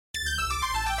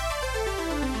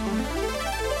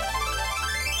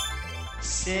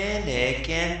Cynic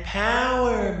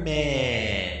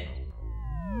Empowerment.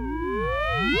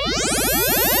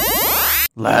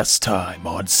 Last time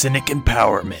on Cynic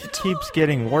Empowerment. Keeps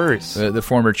getting worse. The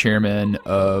former chairman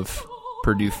of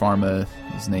Purdue Pharma,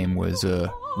 his name was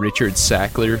Richard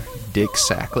Sackler, Dick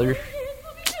Sackler.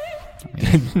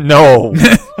 No.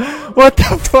 What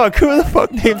the fuck? Who the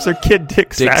fuck names their kid Dick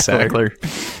Sackler?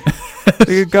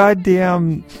 The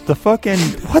goddamn, the fucking,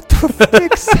 what the fuck?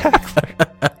 Dick Sackler.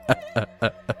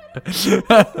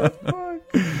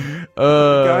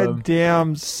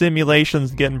 Goddamn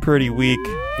simulation's getting pretty weak.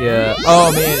 Yeah.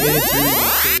 Oh man, it's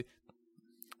really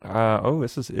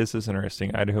weak. This is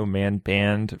interesting. Idaho man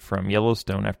banned from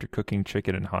Yellowstone after cooking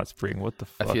chicken in hot spring. What the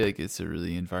fuck? I feel like it's a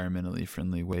really environmentally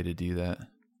friendly way to do that.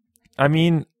 I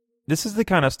mean, this is the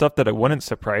kind of stuff that it wouldn't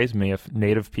surprise me if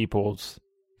native peoples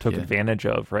took advantage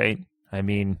of, right? I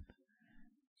mean,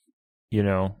 you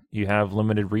know, you have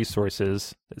limited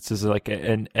resources. This is like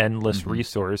an endless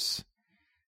resource.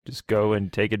 Just go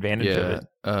and take advantage of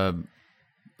it.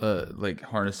 Like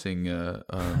harnessing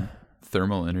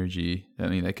thermal energy. I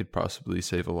mean, that could possibly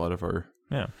save a lot of our.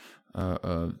 Yeah.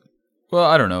 Well,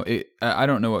 I don't know. I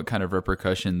don't know what kind of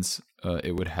repercussions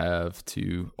it would have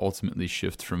to ultimately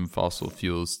shift from fossil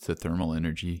fuels to thermal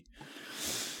energy.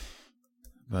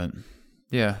 But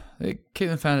yeah,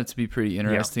 Caitlin found it to be pretty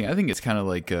interesting. Yeah. I think it's kind of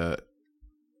like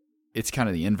it's kind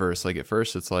of the inverse. Like at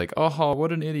first, it's like, oh,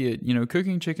 what an idiot, you know,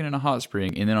 cooking chicken in a hot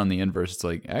spring, and then on the inverse, it's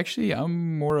like, actually,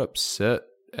 I'm more upset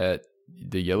at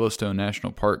the Yellowstone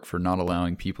National Park for not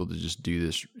allowing people to just do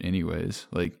this anyways.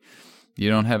 Like, you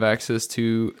don't have access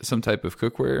to some type of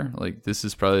cookware. Like, this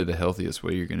is probably the healthiest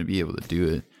way you're going to be able to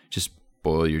do it. Just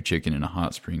boil your chicken in a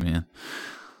hot spring, man.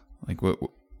 Like,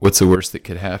 what's the worst that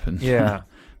could happen? Yeah.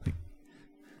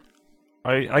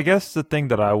 I guess the thing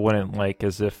that I wouldn't like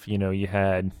is if, you know, you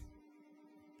had,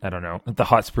 I don't know, the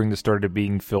hot spring that started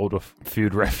being filled with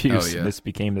food refuse. Oh, yeah. And this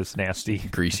became this nasty,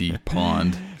 greasy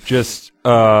pond. Just,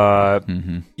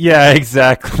 yeah,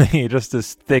 exactly. Just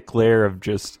this thick layer of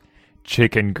just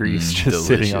chicken grease just delicious.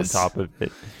 Sitting on top of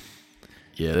it.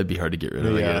 Yeah, that'd be hard to get rid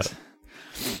of, I guess.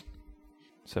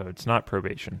 So it's not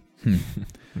probation.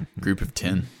 Group of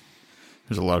 10.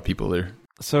 There's a lot of people there.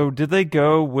 So did they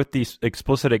go with the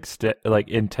explicit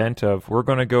intent of, we're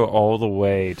going to go all the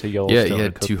way to Yellowstone? Yeah, he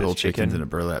had 2 whole chickens in a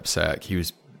burlap sack. He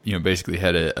was, you know, basically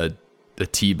had a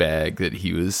tea bag that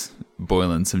he was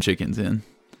boiling some chickens in.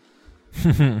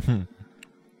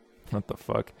 What the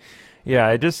fuck? Yeah,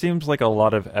 it just seems like a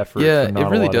lot of effort. Yeah, for not it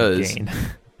really a lot does. Of gain.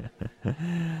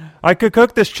 I could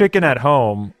cook this chicken at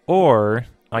home, or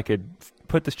I could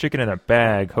put this chicken in a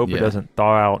bag, hope it doesn't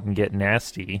thaw out and get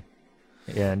nasty,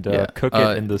 and cook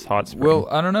it in this hot spring. Well,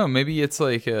 I don't know. Maybe it's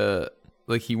like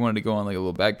he wanted to go on like a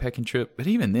little backpacking trip, but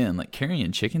even then, like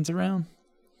carrying chickens around.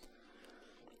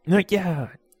 Like, no,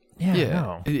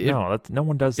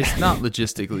 one does that. It's not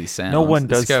logistically sound. No one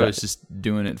does that. This guy was just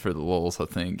doing it for the lulz, I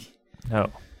think. No.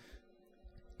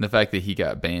 The fact that he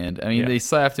got banned, I mean, they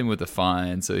slapped him with a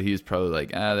fine, so he was probably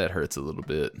like, that hurts a little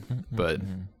bit. But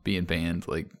being banned,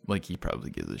 like he probably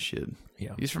gives a shit.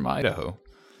 Yeah. He's from Idaho.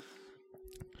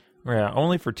 Yeah,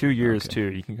 only for 2 years,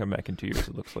 too. You can come back in 2 years,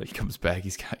 it looks like. He comes back,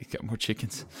 he's got more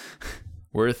chickens.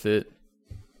 Worth it.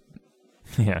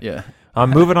 Yeah. I'm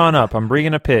moving on up. I'm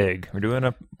bringing a pig. We're doing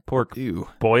a pork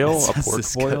boil. A pork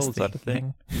disgusting. boil? Is that a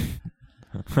thing?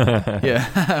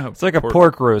 Yeah. It's like a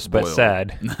pork roast, but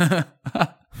sad.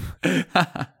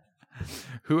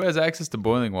 Who has access to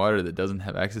boiling water that doesn't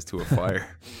have access to a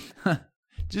fire?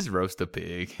 Just roast a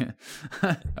pig.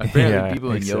 Apparently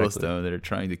people in Yellowstone that are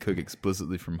trying to cook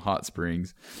explicitly from hot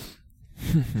springs.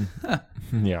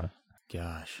 Yeah.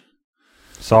 Gosh.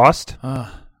 Sauced?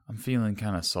 I'm feeling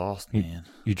kind of sauced, man.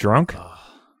 You drunk?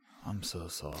 I'm so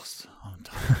sauced. I'm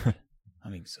tired.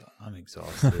 I'm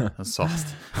exhausted. I'm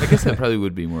sauced. I guess that probably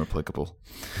would be more applicable.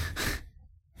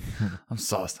 I'm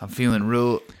sauced. I'm feeling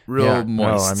real moist. No,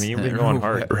 I mean, you've been going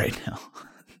hard right now.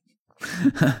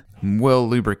 Well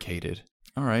lubricated.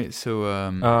 All right, so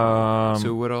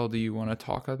so what all do you want to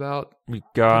talk about? We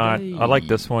got today? I like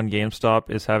this one. GameStop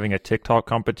is having a TikTok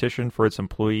competition for its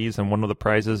employees, and one of the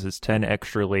prizes is 10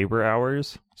 extra labor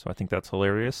hours. So I think that's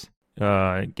hilarious.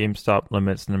 GameStop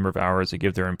limits the number of hours they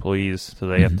give their employees, so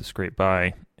they have to scrape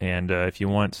by. And if you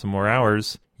want some more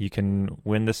hours, you can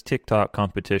win this TikTok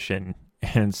competition.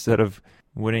 And instead of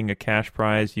winning a cash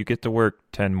prize, you get to work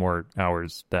 10 more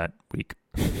hours that week.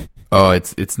 Oh,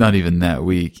 it's not even that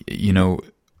week. You know,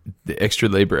 the extra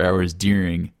labor hours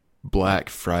during Black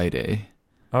Friday.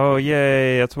 Oh,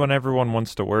 yay. That's when everyone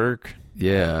wants to work.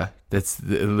 Yeah, that's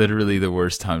literally the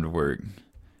worst time to work.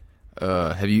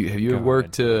 Have you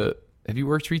worked Have you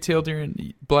worked retail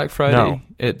during Black Friday? No.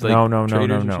 At, like, No.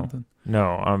 Traders or something?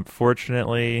 No,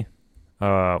 unfortunately,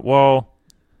 okay,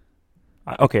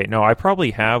 no, I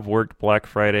probably have worked Black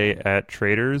Friday at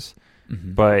Traders,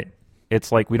 but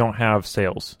it's like we don't have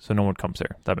sales, so no one comes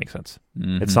there. That makes sense.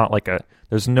 It's not like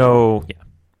there's no, yeah.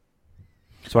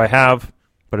 So I have,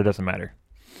 but it doesn't matter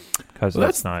because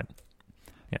that's not.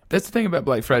 Yeah, that's the thing about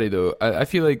Black Friday, though. I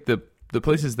feel like the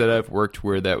places that I've worked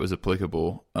where that was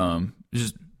applicable,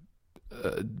 just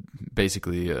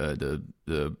basically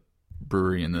the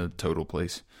brewery and the Total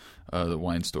Place, the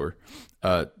wine store,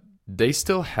 they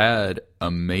still had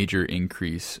a major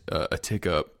increase, a tick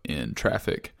up in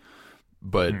traffic,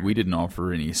 but we didn't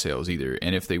offer any sales either.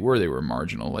 And if they were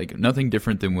marginal, like nothing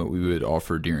different than what we would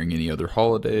offer during any other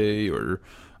holiday, or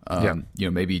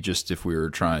maybe just if we were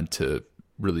trying to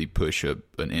really push an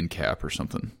end cap or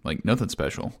something, like nothing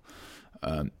special.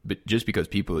 But just because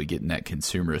people are getting that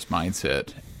consumerist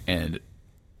mindset, and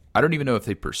I don't even know if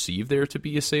they perceive there to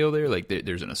be a sale there. Like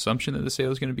there's an assumption that the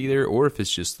sale is going to be there, or if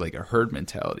it's just like a herd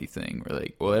mentality thing where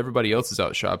like, well, everybody else is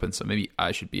out shopping, so maybe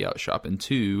I should be out shopping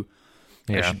too.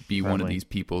 I should be one of these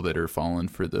people that are falling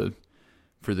for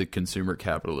the consumer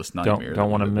capitalist nightmare.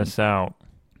 Don't want to miss out.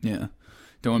 Yeah.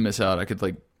 Don't want to miss out. I could,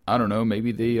 like, I don't know,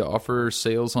 maybe they offer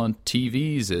sales on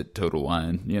TVs at Total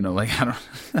Wine, like, I don't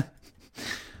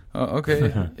oh,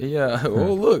 okay. Yeah.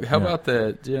 Oh, look, how about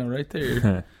that? Yeah, right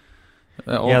there.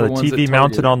 The TV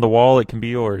mounted on the wall, it can be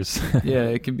yours. Yeah,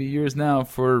 it can be yours now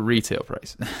for retail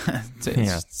price.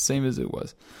 Same as it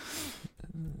was.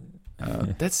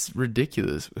 That's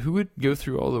ridiculous. Who would go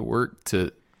through all the work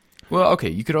to... Well, okay,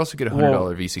 you could also get a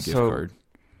 $100 Visa gift card.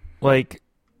 Like,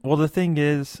 well, the thing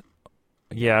is...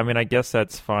 Yeah, I mean, I guess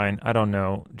that's fine. I don't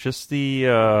know. Just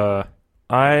the...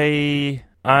 I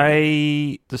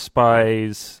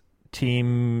despise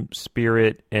team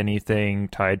spirit, anything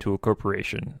tied to a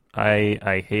corporation.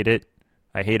 I hate it.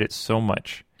 I hate it so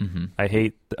much. Mm-hmm. I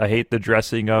hate the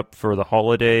dressing up for the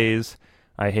holidays.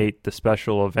 I hate the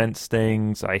special events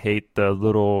things. I hate the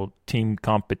little team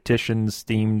competitions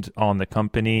themed on the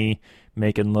company,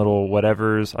 making little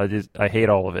whatevers. I hate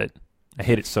all of it. I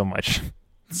hate it so much.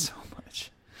 So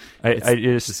much.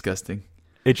 It's disgusting.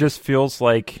 It just feels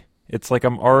like it's like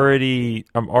I'm already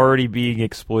being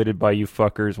exploited by you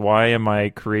fuckers. Why am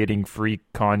I creating free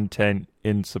content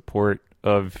in support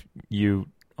of you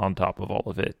on top of all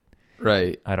of it?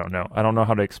 Right. I don't know. I don't know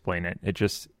how to explain it. It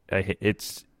just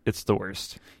it's the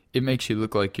worst. It makes you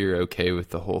look like you're okay with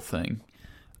the whole thing.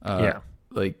 Yeah.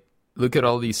 Like, look at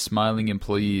all these smiling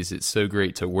employees. It's so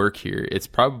great to work here. It's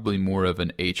probably more of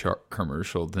an HR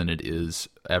commercial than it is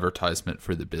advertisement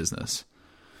for the business.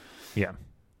 Yeah.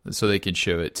 So they can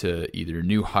show it to either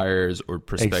new hires or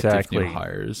prospective new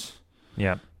hires.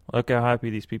 Yeah. Look how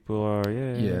happy these people are.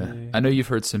 Yay. Yeah. I know you've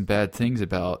heard some bad things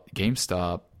about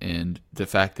GameStop and the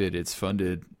fact that it's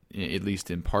funded, at least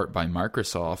in part, by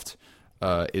Microsoft,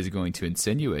 is going to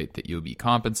insinuate that you'll be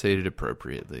compensated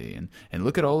appropriately. And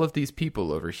look at all of these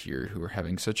people over here who are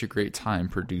having such a great time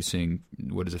producing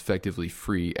what is effectively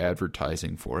free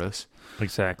advertising for us.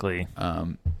 Exactly.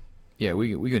 Yeah,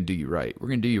 we're going to do you right. We're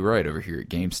going to do you right over here at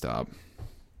GameStop.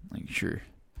 Like, sure.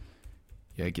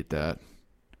 Yeah, I get that.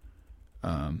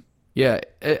 Yeah,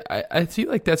 I feel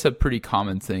like that's a pretty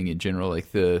common thing in general.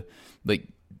 Like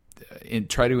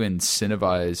try to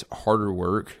incentivize harder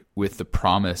work with the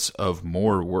promise of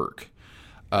more work.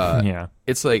 Yeah,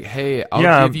 it's like, hey,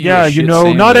 I'll give you a shit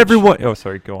sandwich. Not everyone. Oh,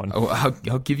 sorry, go on.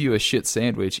 I'll give you a shit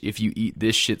sandwich if you eat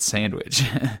this shit sandwich.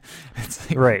 It's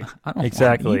like, right, I don't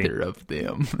exactly. want either of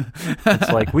them.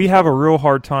 It's like, we have a real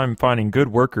hard time finding good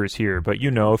workers here, but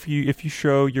if you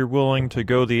show you're willing to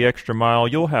go the extra mile,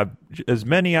 you'll have as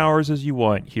many hours as you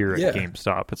want here at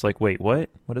GameStop. It's like, wait, what?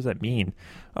 What does that mean?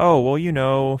 Oh, well,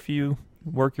 if you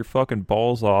work your fucking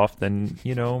balls off, then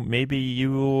maybe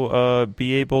you'll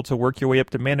be able to work your way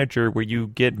up to manager where you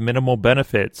get minimal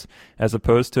benefits as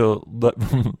opposed to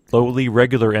lowly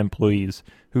regular employees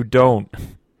who don't.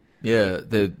 Yeah,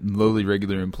 the lowly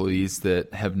regular employees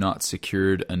that have not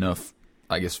secured enough,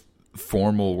 I guess,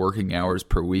 formal working hours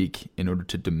per week in order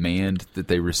to demand that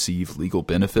they receive legal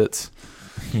benefits.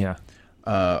 Yeah.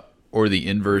 Or the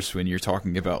inverse when you're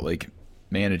talking about like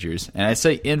managers. And I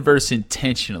say inverse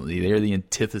intentionally. They're the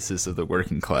antithesis of the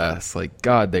working class. Like,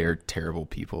 God, they are terrible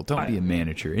people. Don't be a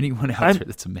manager. Anyone out there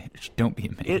that's a manager, don't be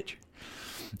a manager.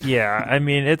 Yeah, I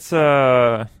mean, it's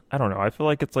I don't know. I feel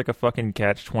like it's like a fucking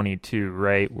catch-22,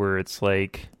 right? Where it's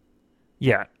like,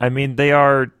 yeah, I mean, they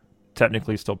are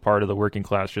technically still part of the working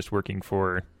class, just working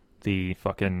for the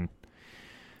fucking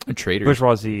traders,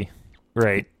 bourgeoisie,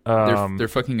 right? They're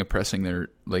fucking oppressing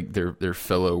their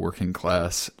fellow working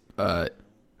class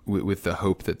with the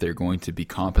hope that they're going to be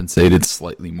compensated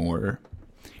slightly more.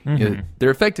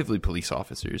 They're effectively police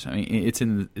officers. I mean, it's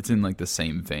in like the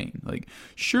same vein. Like,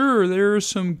 sure, there are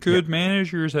some good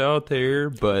managers out there,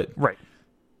 but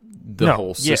the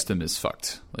whole system is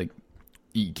fucked. Like,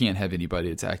 you can't have anybody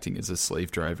that's acting as a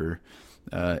slave driver,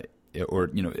 or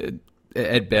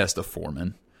at best a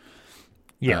foreman,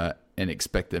 and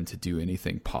expect them to do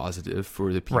anything positive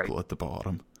for the people at the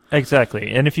bottom.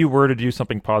 Exactly. And if you were to do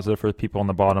something positive for the people on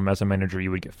the bottom as a manager,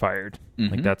 you would get fired.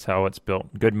 Like, that's how it's built.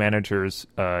 Good managers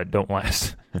don't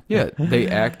last. They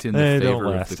act in the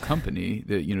favor of the company,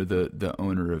 the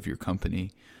owner of your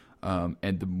company.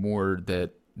 And the more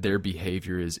that their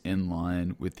behavior is in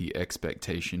line with the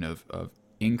expectation of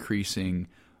increasing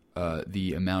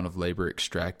the amount of labor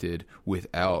extracted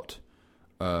without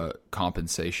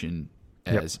compensation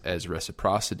as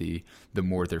reciprocity, the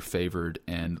more they're favored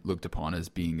and looked upon as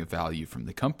being a value from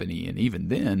the company. And even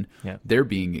then, they're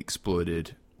being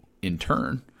exploited in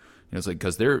turn. It's like,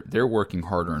 because they're working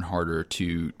harder and harder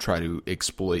to try to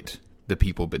exploit the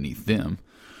people beneath them.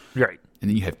 Right. And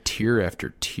then you have tier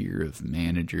after tier of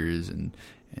managers and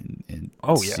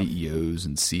CEOs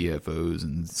and CFOs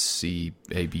and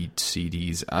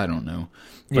CABCDs. I don't know.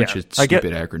 Bunch of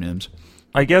stupid acronyms.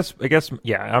 I guess,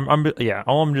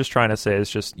 all I'm just trying to say is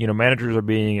just, managers are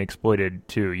being exploited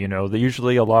too.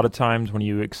 Usually a lot of times when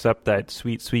you accept that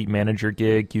sweet manager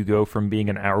gig, you go from being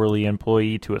an hourly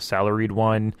employee to a salaried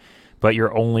one, but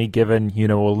you're only given,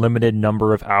 a limited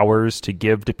number of hours to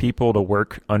give to people to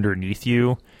work underneath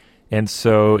you. And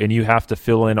you have to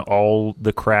fill in all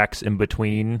the cracks in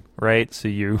between, right? So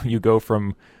you go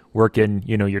from working,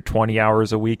 your 20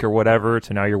 hours a week or whatever,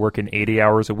 to now you're working 80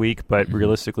 hours a week, but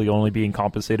realistically only being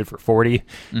compensated for 40.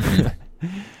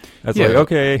 That's like,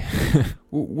 okay.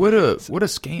 What a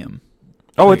scam.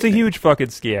 Oh, it's a huge fucking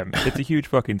scam. It's a huge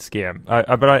fucking scam.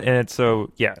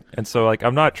 And so like,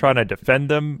 I'm not trying to defend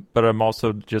them, but I'm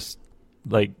also just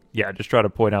like, just try to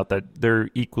point out that they're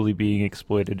equally being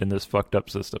exploited in this fucked up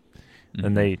system.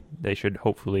 And they should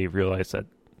hopefully realize that,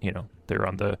 they're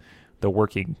on the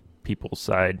working people's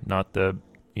side, not the,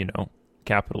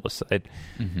 capitalist side.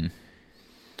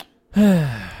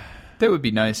 That would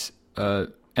be nice.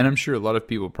 And I'm sure a lot of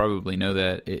people probably know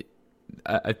that.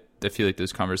 I feel like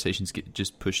those conversations get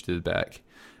just pushed to the back.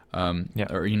 Or,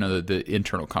 the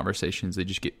internal conversations, they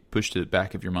just get pushed to the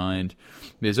back of your mind.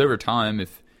 Because over time,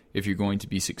 if you're going to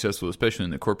be successful, especially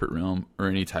in the corporate realm or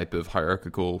any type of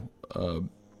hierarchical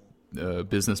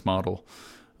business model,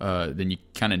 then you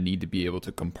kind of need to be able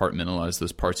to compartmentalize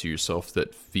those parts of yourself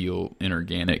that feel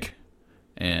inorganic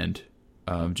and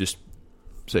just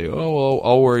say, oh, well,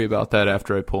 I'll worry about that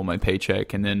after I pull my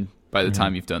paycheck. And then by the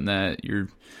time you've done that, you're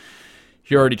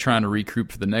already trying to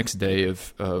recruit for the next day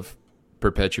of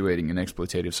perpetuating an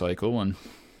exploitative cycle. And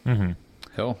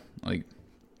hell, like,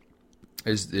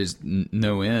 there's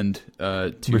no end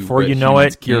to before you know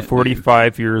it, you're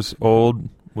 45 years old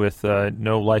with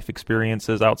no life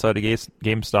experiences outside of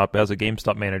GameStop as a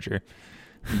GameStop manager.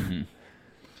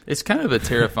 It's kind of a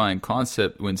terrifying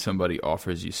concept when somebody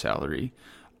offers you salary,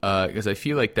 because I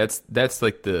feel like that's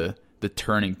like the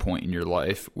turning point in your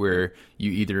life where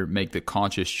you either make the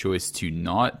conscious choice to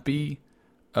not be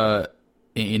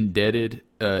indebted,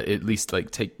 at least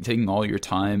like taking all your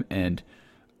time and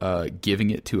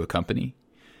giving it to a company,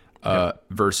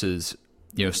 versus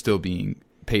still being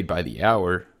paid by the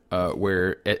hour.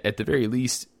 Where at the very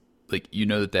least, like,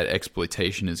 that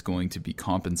exploitation is going to be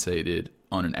compensated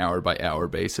on an hour by hour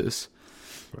basis.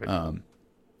 Right.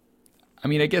 I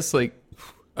mean, I guess like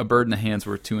a bird in the hand's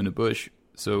worth two in the bush.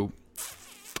 So,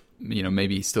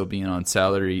 maybe still being on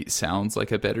salary sounds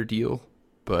like a better deal,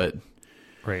 but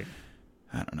right.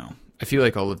 I don't know. I feel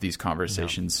like all of these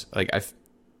conversations,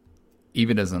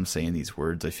 even as I'm saying these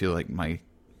words, I feel like my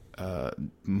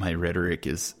rhetoric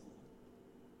is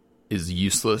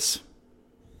useless,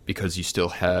 because you still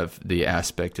have the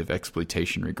aspect of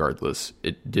exploitation regardless.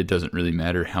 It doesn't really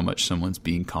matter how much someone's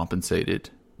being compensated,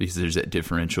 because there's that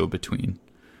differential between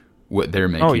what they're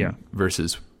making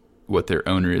versus what their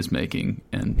owner is making.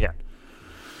 And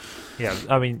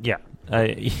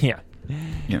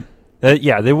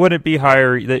they wouldn't be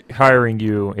hiring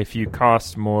you if you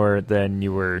cost more than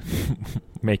you were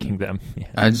making them.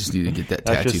 I just need to get that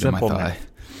tattooed on my thigh.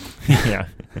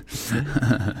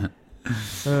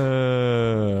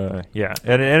 And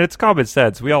it's common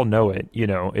sense. We all know it.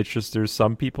 It's just there's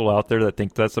some people out there that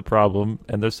think that's a problem,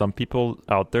 and there's some people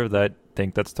out there that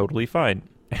think that's totally fine.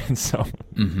 And so,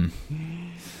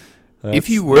 if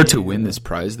you were to win this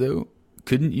prize, though,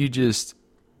 couldn't you just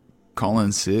call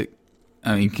in sick?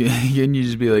 I mean, couldn't you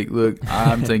just be like, "Look,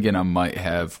 I'm thinking I might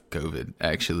have COVID,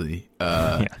 actually,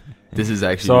 This is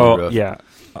actually So rough. yeah,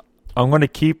 I'm going to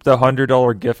keep the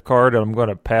 $100 gift card, and I'm going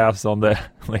to pass on the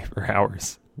labor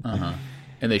hours. Uh-huh.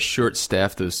 And they short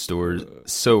staff those stores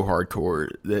so hardcore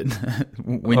that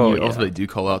when you ultimately do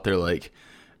call out, they're like,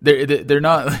 they're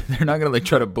not gonna like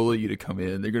try to bully you to come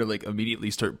in. They're gonna like immediately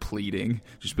start pleading.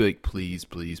 Just be like, please,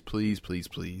 please, please, please,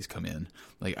 please come in.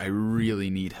 Like, I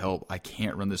really need help. I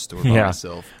can't run this store by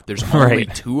myself. There's only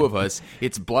two of us.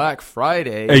 It's Black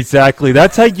Friday. Exactly.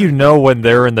 That's how you know when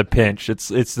they're in the pinch. It's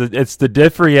the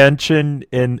differentiation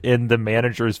in the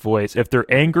manager's voice. If they're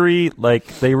angry,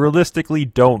 like, they realistically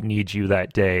don't need you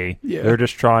that day. Yeah. They're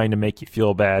just trying to make you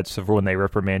feel bad, so for when they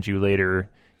reprimand you later,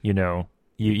 you know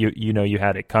you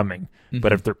had it coming. Mm-hmm.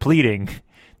 But if they're pleading,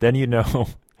 then you know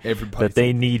that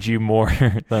they need you more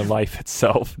than life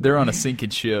itself. They're on a sinking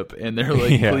ship, and they're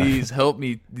like, please help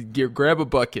me. Grab a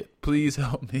bucket. Please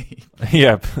help me.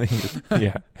 Yeah, please.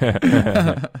 Yeah.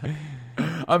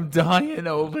 I'm dying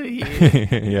over here.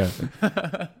 Yeah.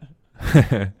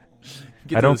 I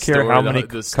don't care how many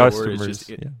customers. Is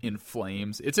just in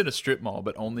flames. It's in a strip mall,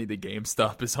 but only the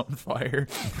GameStop is on fire.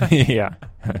 Yeah.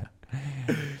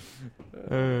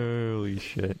 Holy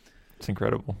shit. It's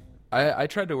incredible. I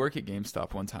tried to work at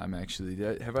GameStop one time, actually.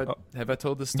 Have I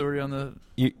told this story on the...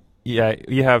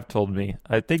 You have told me.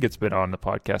 I think it's been on the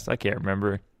podcast. I can't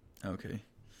remember. Okay.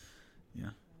 Yeah.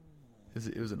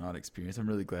 It was an odd experience. I'm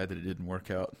really glad that it didn't work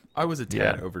out. I was a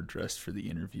tad overdressed for the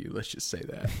interview. Let's just say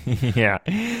that. Yeah.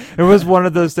 It was one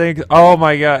of those things. Oh,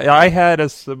 my God. I had a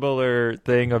similar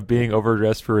thing of being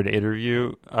overdressed for an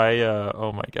interview.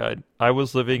 Oh, my God. I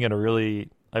was living in a really...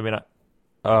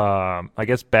 I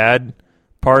guess bad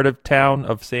part of town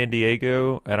of San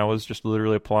Diego, and I was just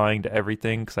literally applying to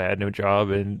everything because I had no job,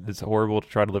 and it's horrible to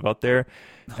try to live out there.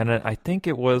 And then I think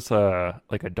it was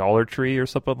like a Dollar Tree or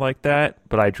something like that,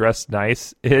 but I dressed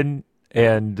nice to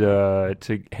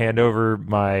hand over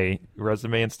my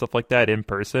resume and stuff like that in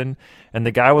person, and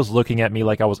the guy was looking at me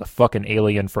like I was a fucking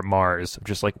alien from Mars. I'm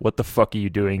just like, what the fuck are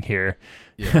you doing here?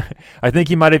 Yeah. I think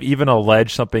he might have even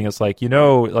alleged something as like,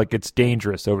 like, it's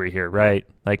dangerous over here, right?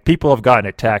 Like, people have gotten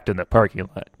attacked in the parking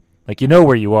lot. Like, you know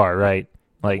where you are, right?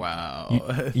 Like, wow.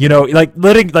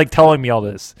 like telling me all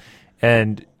this.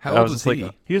 And how old was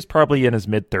he? He was probably in his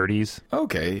mid-30s.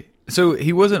 Okay. So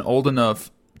he wasn't old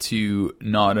enough to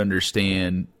not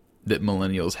understand that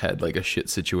millennials had like a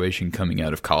shit situation coming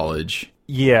out of college.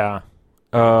 Yeah.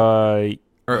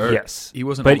 Yes. He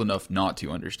wasn't old enough not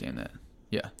to understand that.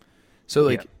 Yeah. So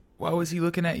like, why was he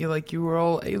looking at you like you were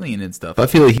all alien and stuff? I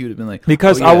feel like he would have been like,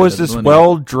 because I was this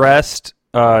well-dressed,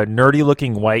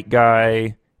 nerdy-looking white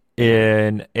guy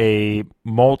in a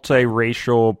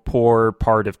multiracial, poor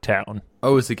part of town.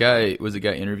 Oh, was the guy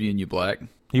interviewing you black?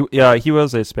 He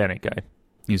was a Hispanic guy.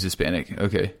 He was Hispanic.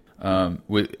 Okay. And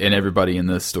everybody in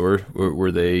the store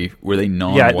were they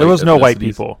non-white? Yeah, there was no white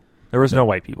people. There was no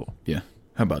white people. Yeah.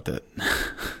 How about that?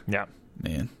 Yeah.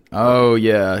 Man. Oh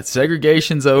yeah,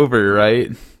 segregation's over, right?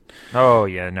 Oh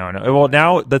yeah, no. Well,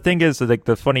 now the thing is, like,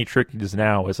 the funny trick is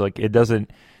now is like it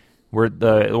doesn't. Where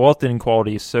the wealth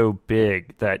inequality is so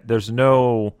big that there's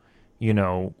no,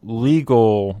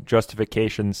 legal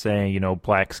justification saying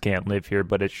blacks can't live here,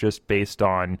 but it's just based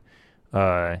on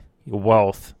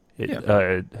wealth.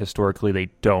 Historically, they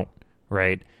don't,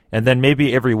 right? And then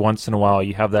maybe every once in a while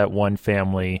you have that one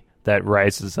family that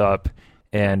rises up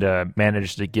and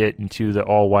manages to get into the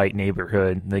all-white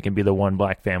neighborhood. They can be the one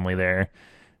black family there.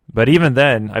 But even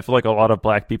then, I feel like a lot of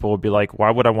black people would be like,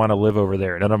 why would I want to live over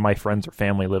there? None of my friends or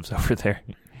family lives over there.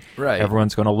 Right.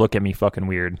 Everyone's going to look at me fucking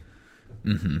weird.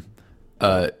 Mm-hmm.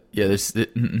 There's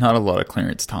not a lot of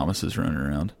Clarence Thomases running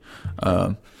around.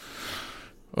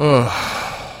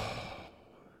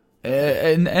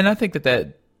 And I think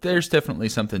that there's definitely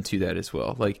something to that as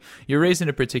well. Like, you're raised in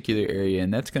a particular area,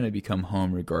 and that's going to become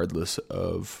home regardless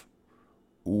of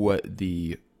what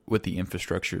the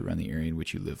infrastructure around the area in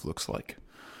which you live looks like.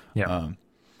 Yeah.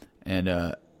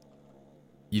 I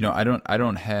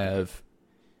don't have,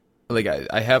 like,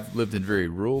 I have lived in very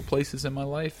rural places in my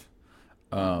life.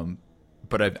 But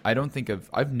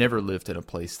I've never lived in a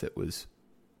place that was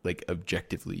like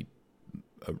objectively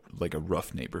like a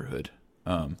rough neighborhood.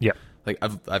 Like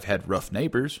I've had rough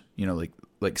neighbors,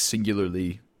 like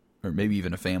singularly, or maybe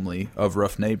even a family of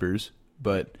rough neighbors,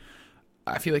 but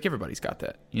I feel like everybody's got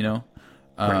that,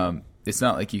 Right. It's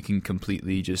not like you can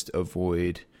completely just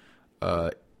avoid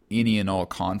any and all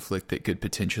conflict that could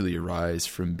potentially arise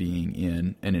from being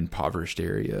in an impoverished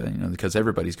area, because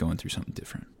everybody's going through something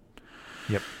different.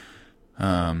 Yep.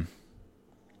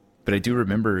 But I do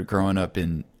remember growing up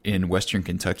in Western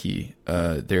Kentucky,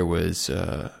 there was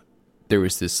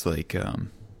this like, it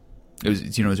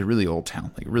was a really old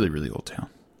town, like a really, really old town.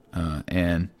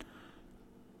 And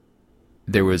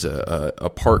there was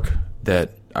a park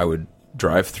that I would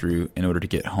drive through in order to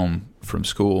get home from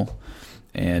school.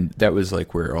 And that was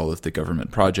like where all of the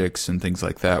government projects and things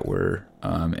like that were.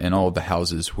 And all of the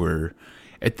houses were,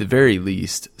 at the very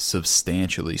least,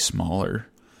 substantially smaller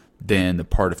than the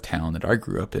part of town that I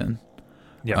grew up in.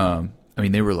 Yeah. I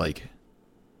mean, they were like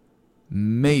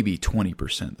maybe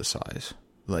 20% the size,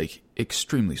 like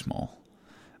extremely small.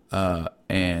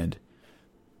 And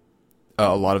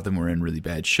a lot of them were in really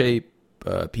bad shape.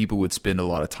 People would spend a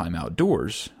lot of time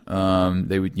outdoors.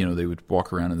 They would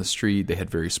walk around in the street. They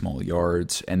had very small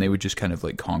yards, and they would just kind of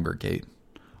like congregate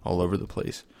all over the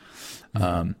place.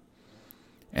 Mm-hmm.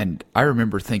 And I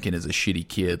remember thinking as a shitty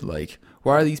kid, like,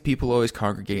 why are these people always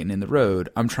congregating in the road?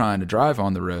 I'm trying to drive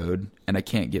on the road, and I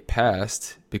can't get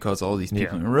past because all these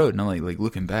people in the road. And I'm like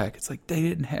looking back, it's like they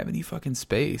didn't have any fucking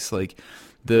space. Like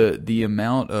the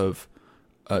amount of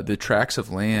the tracts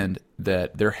of land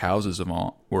that their houses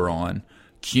were on,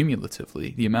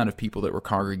 cumulatively, the amount of people that were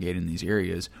congregating in these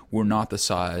areas were not the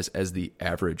size as the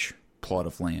average plot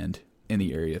of land in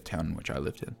the area of town in which I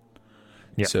lived in.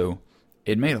 Yeah. So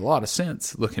it made a lot of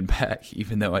sense looking back,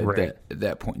 even though at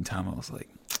that point in time I was like,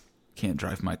 can't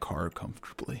drive my car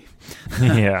comfortably.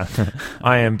 Yeah.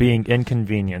 I am being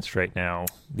inconvenienced right now.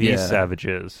 These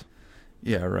savages.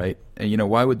 Yeah, right. And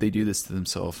why would they do this to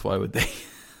themselves? Why would they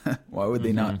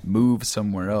they not move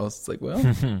somewhere else? It's like, well,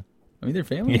 I mean, their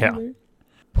family. Yeah.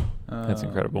 That's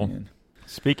incredible. Man.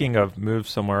 Speaking of move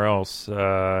somewhere else,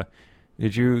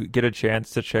 did you get a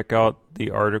chance to check out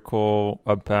the article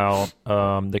about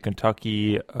the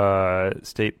Kentucky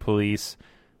State Police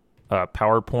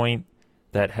PowerPoint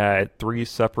that had 3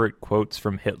 separate quotes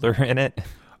from Hitler in it?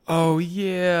 Oh,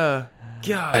 yeah.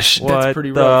 Gosh, what that's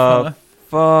pretty rough,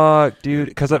 fuck, dude?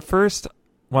 Because at first,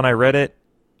 when I read it,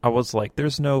 I was like,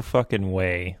 there's no fucking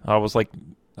way. I was like,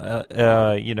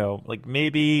 like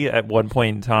maybe at one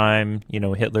point in time,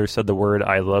 Hitler said the word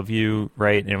 "I love you,"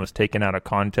 right? And it was taken out of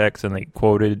context and they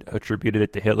attributed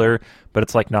it to Hitler. But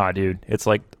it's like, nah, dude. It's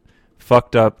like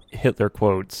fucked up Hitler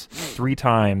quotes 3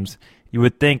 times. You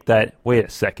would think that, wait a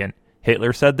second,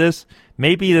 Hitler said this?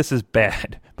 Maybe this is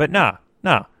bad. But nah.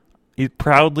 He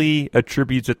proudly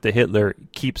attributes it to Hitler,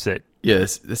 keeps it.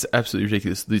 Yes, that's absolutely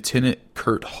ridiculous. Lieutenant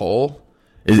Kurt Hall,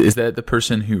 is that the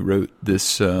person who wrote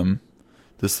this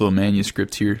this little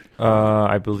manuscript here?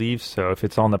 I believe so. If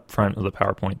it's on the front of the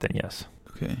PowerPoint, then yes.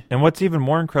 Okay. And what's even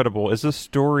more incredible is this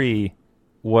story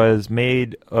was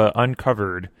made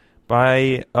uncovered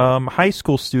by high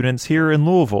school students here in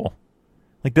Louisville.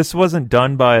 Like, this wasn't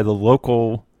done by the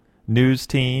local news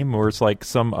team or it's like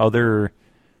some other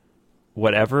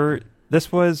whatever.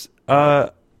 This was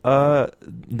the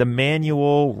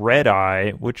Manual Red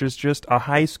Eye, which is just a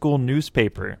high school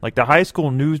newspaper. Like, the high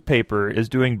school newspaper is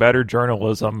doing better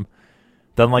journalism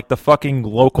than like the fucking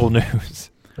local news.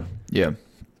 Yeah,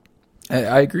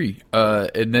 I agree.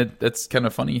 And that's kind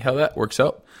of funny how that works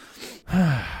out.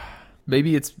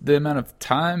 Maybe it's the amount of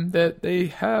time that they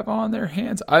have on their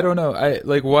hands. I don't know.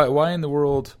 Why in the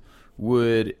world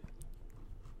would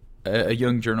a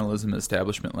young journalism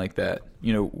establishment like that,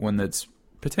 one that's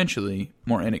potentially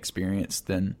more inexperienced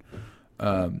than,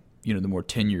 the more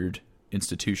tenured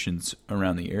institutions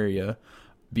around the area,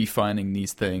 be finding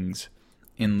these things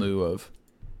in lieu of,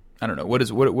 I don't know, what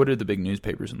are the big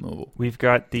newspapers in Louisville? We've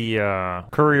got the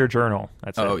Courier Journal.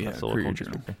 That's the Courier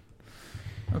Journal.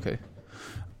 Okay.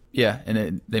 Yeah,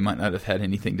 and they might not have had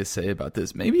anything to say about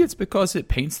this. Maybe it's because it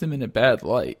paints them in a bad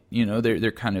light.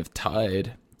 They're kind of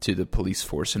tied to the police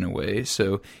force in a way.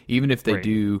 So even if they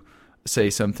do say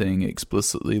something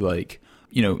explicitly like,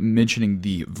 mentioning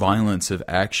the violence of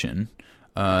action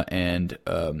and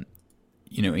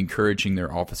encouraging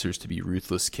their officers to be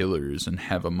ruthless killers and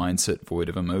have a mindset void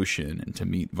of emotion and to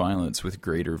meet violence with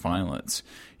greater violence,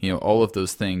 all of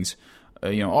those things,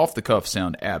 off the cuff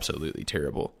sound absolutely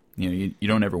terrible. You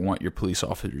don't ever want your police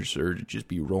officers to just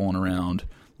be rolling around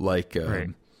like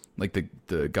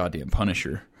the goddamn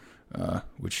Punisher,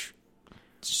 which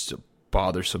is just a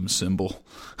bothersome symbol.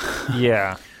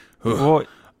 Yeah. Well,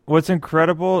 what's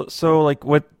incredible? So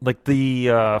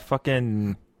the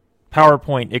fucking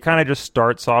PowerPoint, it kind of just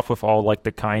starts off with all like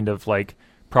the kind of like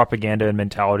propaganda and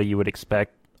mentality you would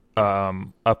expect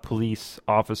a police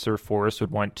officer force would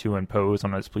want to impose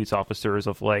on those police officers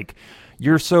of like,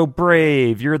 you're so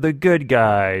brave, you're the good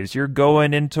guys, you're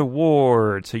going into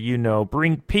war to,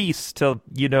 bring peace to,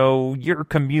 your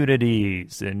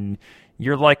communities, and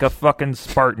you're like a fucking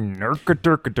Spartan,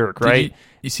 right?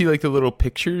 You see like the little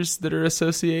pictures that are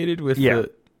associated with the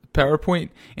PowerPoint?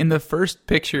 In the first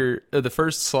picture, the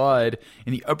first slide,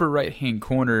 in the upper right-hand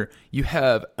corner, you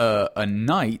have a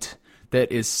knight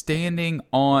that is standing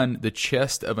on the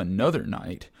chest of another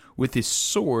knight with his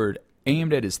sword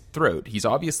aimed at his throat. He's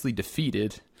obviously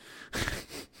defeated.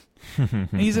 And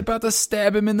he's about to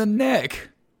stab him in the neck.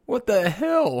 What the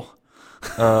hell?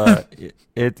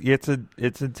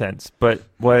 It's intense. But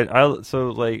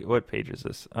what page is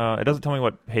this? It doesn't tell me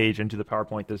what page into the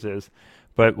PowerPoint this is.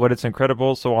 But what it's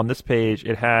incredible. So on this page,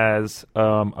 it has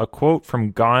a quote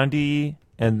from Gandhi,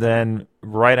 and then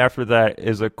right after that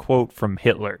is a quote from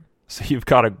Hitler. So you've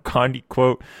got a Gandhi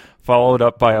quote followed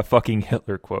up by a fucking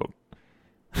Hitler quote.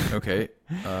 Okay.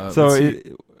 So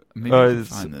maybe I can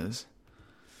find this.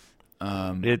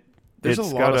 There's a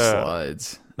lot of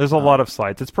slides. There's a lot of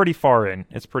slides. It's pretty far in.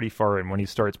 When he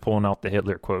starts pulling out the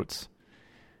Hitler quotes.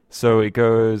 So it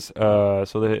goes, so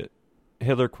the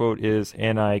Hitler quote is,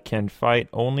 "And I can fight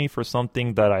only for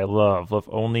something that I love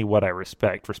only what I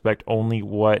respect only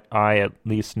what I at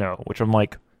least know." Which I'm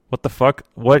like, what the fuck?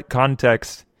 What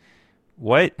context?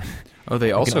 What? Oh,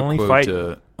 they also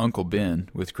quote Uncle Ben,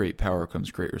 "With great power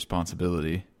comes great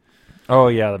responsibility." Oh,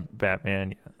 yeah, the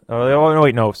Batman. Oh, no,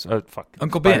 wait, no. Fuck.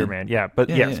 Uncle Ben. Spider-Man, yeah.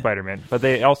 Spider-Man. But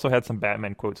they also had some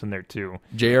Batman quotes in there, too.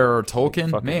 J.R.R.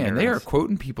 Tolkien? Man, they are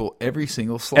quoting people every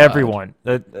single slide. Everyone.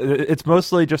 It's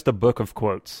mostly just a book of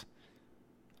quotes.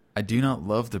 "I do not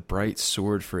love the bright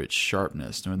sword for its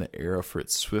sharpness, nor the arrow for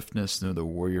its swiftness, nor the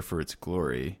warrior for its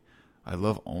glory. I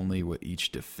love only what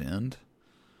each defend."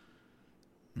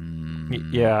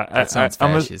 Yeah. That sounds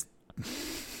fascist.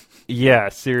 Yeah,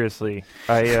 seriously.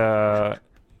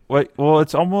 Well,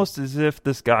 it's almost as if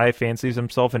this guy fancies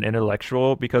himself an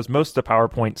intellectual, because most of the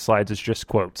PowerPoint slides is just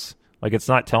quotes. Like, it's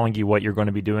not telling you what you're going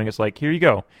to be doing. It's like, here you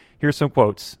go. Here's some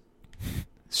quotes.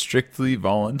 Strictly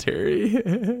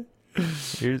voluntary.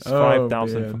 Here's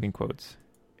 5,000 fucking quotes.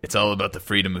 "It's all about the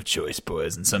freedom of choice,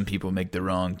 boys, and some people make the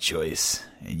wrong choice,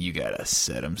 and you gotta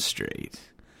set them straight.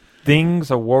 Things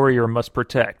a warrior must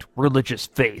protect: religious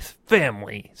faith,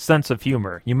 family, sense of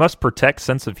humor." You must protect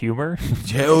sense of humor?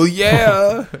 Hell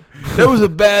yeah! That was a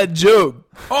bad joke.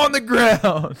 On the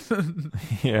ground.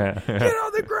 Yeah. Get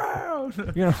on the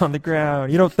ground. Get on the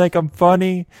ground. You don't think I'm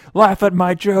funny? Laugh at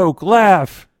my joke.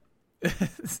 Laugh.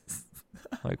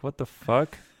 Like, what the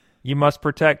fuck? You must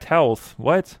protect health.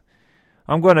 What?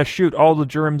 I'm going to shoot all the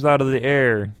germs out of the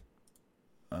air.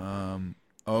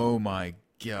 Oh my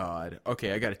God.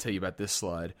 Okay, I got to tell you about this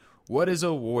slide. What is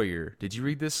a warrior? Did you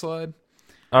read this slide?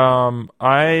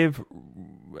 I've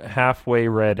halfway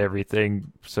read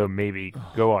everything, so maybe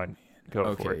go on.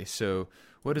 Go for it. Okay, so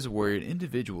what is a warrior? An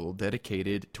individual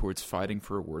dedicated towards fighting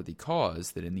for a worthy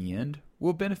cause that in the end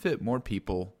will benefit more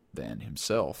people than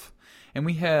himself. And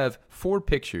we have 4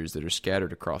 pictures that are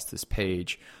scattered across this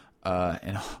page.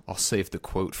 And I'll save the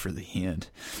quote for the end.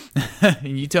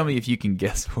 And you tell me if you can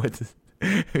guess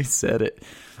who said it.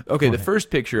 Okay, the first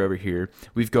picture over here,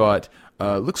 we've got,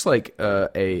 looks like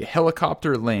a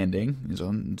helicopter landing. It's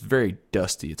very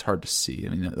dusty. It's hard to see. I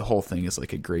mean, the whole thing is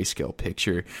like a grayscale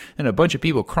picture. And a bunch of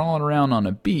people crawling around on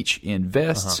a beach in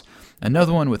vests.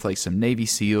 Another one with like some Navy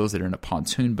SEALs that are in a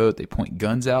pontoon boat. They point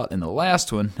guns out. And the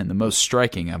last one, and the most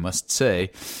striking, I must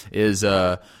say, is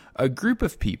a group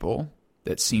of people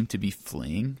that seem to be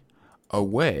fleeing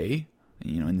away.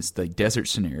 You know, in this like desert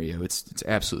scenario, it's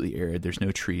absolutely arid. There's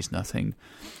no trees, nothing.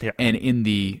 Yeah. And in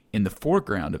the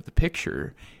foreground of the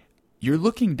picture, you're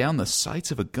looking down the sights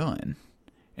of a gun,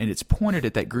 and it's pointed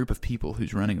at that group of people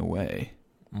who's running away.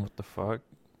 What the fuck?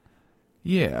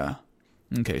 Yeah.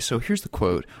 Okay, so here's the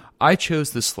quote. "I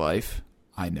chose this life.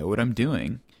 I know what I'm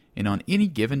doing. And on any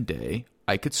given day,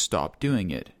 I could stop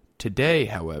doing it. Today,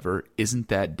 however, isn't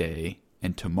that day,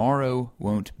 and tomorrow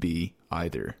won't be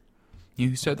either." You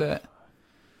know who said that?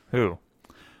 Who?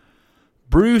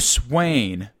 Bruce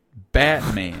Wayne,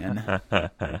 Batman.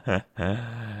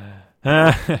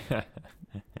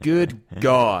 Good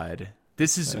God.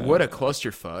 This is, what a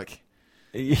clusterfuck.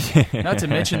 Not to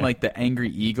mention, like, the angry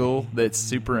eagle that's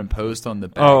superimposed on the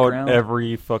background. Oh,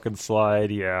 every fucking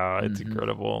slide. Yeah, it's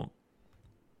incredible.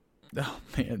 Oh,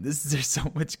 man, there's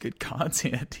so much good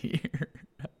content here.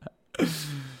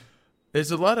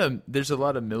 There's a lot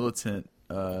of militant,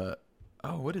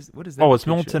 what is that? Oh, it's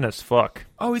picture? militant as fuck.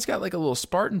 Oh, he's got like a little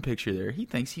Spartan picture there. He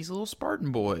thinks he's a little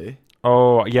Spartan boy.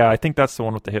 Oh, yeah, I think that's the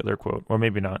one with the Hitler quote. Or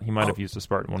maybe not. He might have used the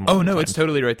Spartan one. Oh, no, it's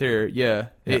totally right there. Yeah.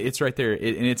 It's right there. And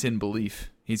it's in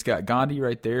belief. He's got Gandhi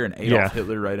right there and Adolf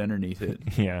Hitler right underneath it.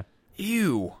 Yeah.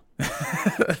 Ew.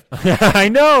 I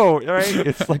know, right?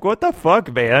 It's like, what the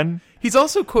fuck, man? He's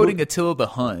also quoting Attila the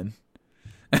Hun.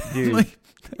 Dude.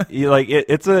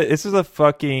 It's this is a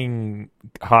fucking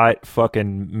hot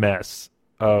fucking mess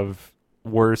of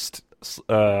worst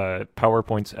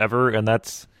PowerPoints ever, and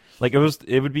that's Like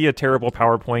it would be a terrible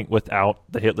PowerPoint without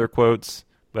the Hitler quotes,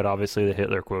 but obviously the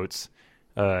Hitler quotes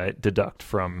deduct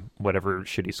from whatever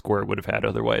shitty score it would have had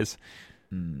otherwise.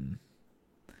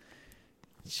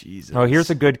 Jesus. Oh, here's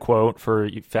a good quote for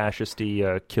fascisty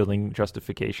killing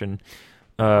justification.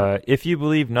 If you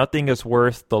believe nothing is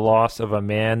worth the loss of a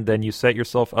man, then you set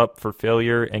yourself up for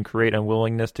failure and create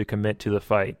unwillingness to commit to the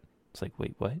fight. It's like,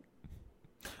 wait, what?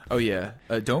 Oh, yeah.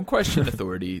 Don't question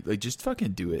authority. Like, just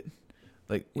fucking do it.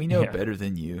 Like, we know better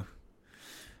than you.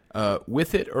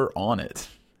 With it or on it.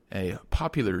 A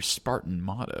popular Spartan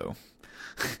motto.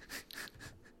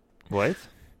 What?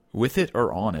 With it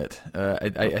or on it.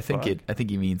 I think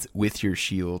he means with your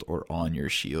shield or on your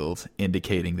shield,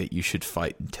 indicating that you should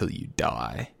fight until you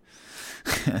die.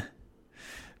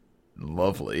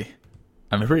 Lovely.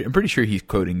 I'm pretty sure he's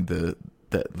quoting the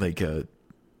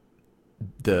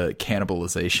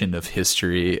cannibalization of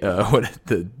history.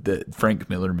 The Frank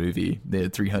Miller movie, the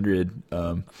 300.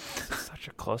 Such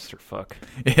a clusterfuck.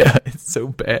 Yeah, it's so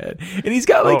bad. And he's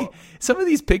got some of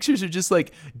these pictures are just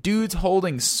like dudes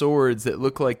holding swords that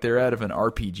look like they're out of an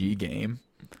RPG game.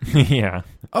 Yeah.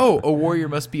 Oh, a warrior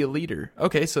must be a leader.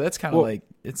 Okay, so that's kind of like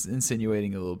it's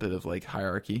insinuating a little bit of like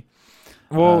hierarchy.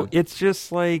 Well, it's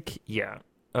just like, yeah.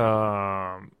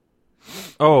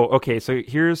 Okay, so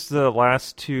here's the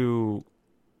last two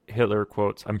Hitler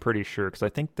quotes, I'm pretty sure, because I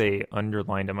think they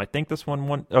underlined them. I think this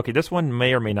one, this one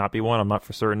may or may not be one, I'm not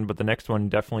for certain, but the next one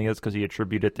definitely is because he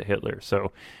attributed it to Hitler.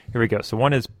 So here we go. So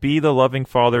one is, be the loving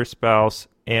father, spouse,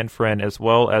 and friend, as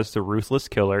well as the ruthless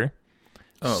killer.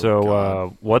 Oh, so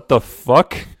God. What the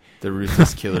fuck? The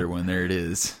ruthless killer one, there it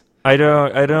is. I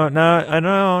don't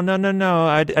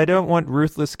want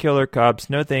ruthless killer cops.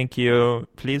 No, thank you.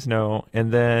 Please, no.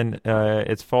 And then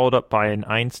it's followed up by an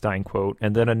Einstein quote,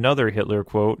 and then another Hitler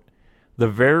quote. The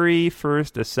very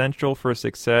first essential for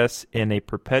success in a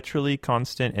perpetually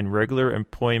constant and regular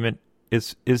employment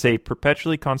is a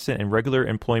perpetually constant and regular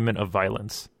employment of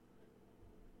violence.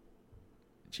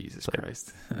 Jesus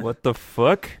Christ. What the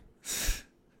fuck?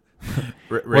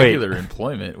 Regular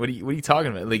employment. What are you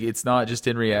talking about? Like, it's not just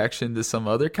in reaction to some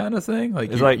other kind of thing.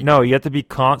 Like, it's no, you have to be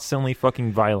constantly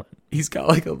fucking violent. He's got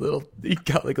like a little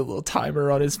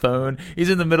timer on his phone.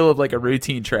 He's in the middle of like a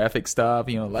routine traffic stop.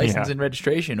 License and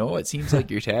registration. Oh, it seems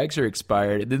like your tags are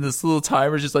expired. And then this little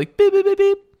timer's just like beep beep beep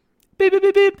beep beep beep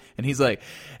beep beep, and he's like,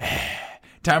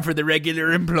 time for the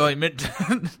regular employment.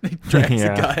 He drags the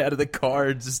guy out of the car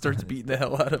and just starts beating the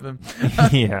hell out of him.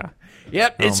 Yeah.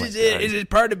 Yep, this is it. This is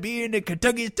part of being the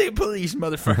Kentucky State Police,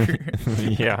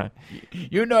 motherfucker. Yeah.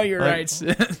 You know your rights.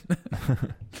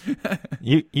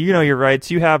 You know your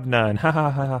rights. You have none. Ha ha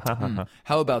ha ha ha.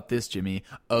 How about this, Jimmy?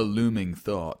 A looming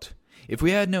thought. If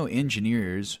we had no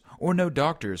engineers or no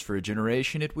doctors for a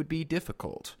generation, it would be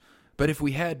difficult. But if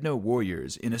we had no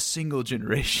warriors in a single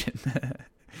generation,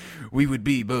 we would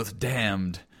be both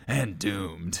damned and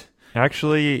doomed.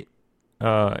 Actually,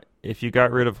 if you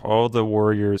got rid of all the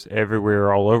warriors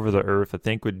everywhere, all over the earth, I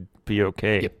think would be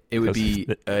okay. Yep. It would be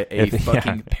a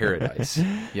fucking paradise.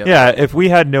 Yep. Yeah, if we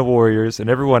had no warriors and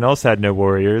everyone else had no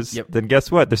warriors, then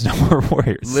guess what? There's no more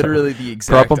warriors. Literally the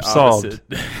exact problem opposite.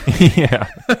 Solved. Yeah.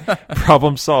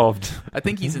 Problem solved. I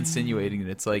think he's insinuating that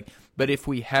it's like, but if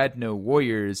we had no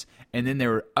warriors and then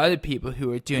there were other people who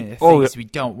were doing the things we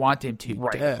don't want them to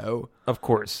do. Of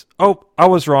course. Oh, I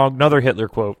was wrong. Another Hitler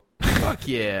quote. Fuck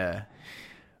yeah.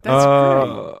 That's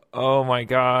great. Oh my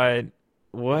God.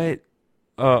 What?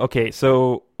 Okay,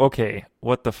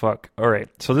 what the fuck? All right,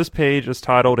 so this page is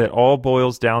titled "It All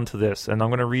Boils Down to This," and I'm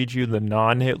going to read you the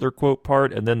non-Hitler quote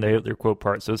part and then the Hitler quote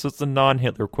part. So this is the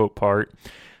non-Hitler quote part.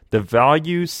 The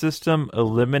value system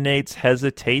eliminates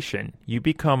hesitation. You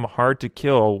become hard to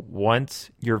kill once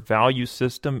your value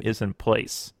system is in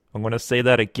place. I'm going to say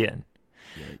that again.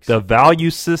 Yikes. The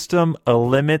value system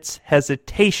eliminates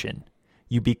hesitation.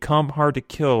 You become hard to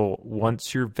kill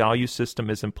once your value system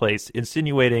is in place,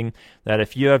 insinuating that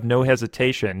if you have no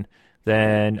hesitation,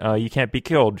 then you can't be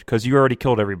killed because you already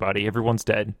killed everybody. Everyone's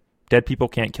dead. Dead people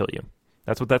can't kill you.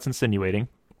 That's what that's insinuating.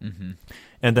 Mm-hmm.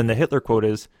 And then the Hitler quote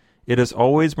is, "It is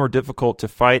always more difficult to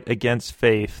fight against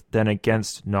faith than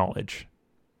against knowledge."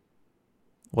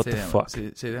 What the fuck? Say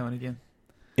that one again.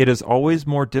 It is always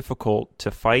more difficult to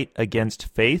fight against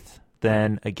faith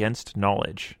than against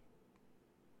knowledge.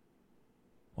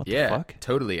 What the fuck?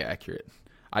 Totally accurate.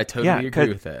 I totally agree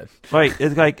with that. Right,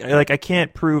 it's like I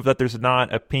can't prove that there's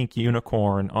not a pink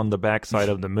unicorn on the backside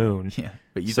of the moon. Yeah,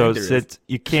 but you think there is.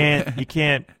 You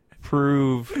can't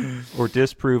prove or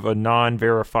disprove a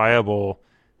non-verifiable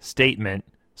statement.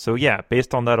 So yeah,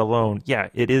 based on that alone,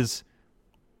 it is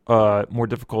more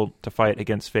difficult to fight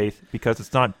against faith because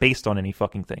it's not based on any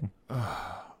fucking thing.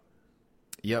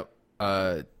 Yep.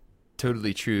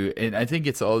 Totally true. And I think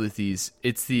it's all of these.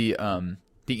 It's the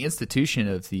institution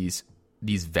of these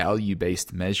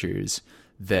value-based measures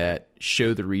that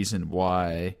show the reason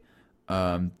why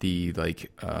to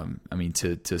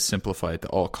simplify it, the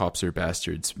all cops are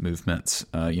bastards movements,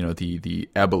 the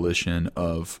abolition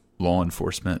of law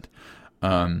enforcement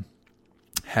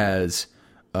has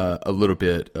a little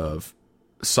bit of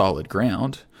solid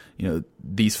ground.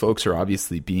 These folks are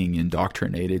obviously being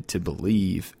indoctrinated to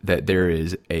believe that there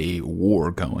is a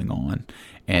war going on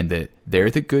and that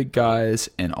they're the good guys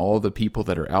and all the people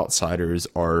that are outsiders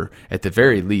are, at the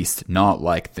very least, not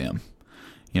like them.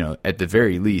 At the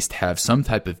very least, have some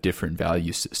type of different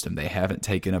value system. They haven't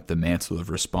taken up the mantle of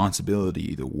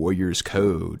responsibility, the warrior's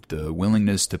code, the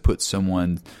willingness to put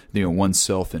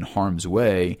oneself in harm's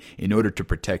way in order to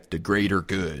protect the greater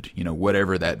good.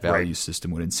 Whatever that value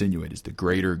system would insinuate is the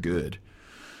greater good.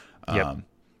 Yep.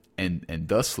 And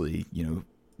thusly,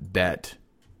 that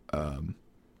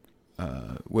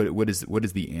what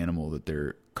is the animal that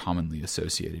they're commonly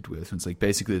associated with? And it's like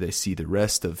basically they see the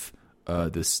rest of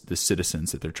the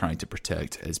citizens that they're trying to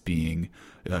protect as being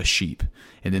sheep,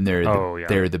 and then they're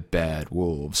the bad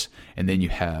wolves, and then you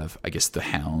have, I guess, the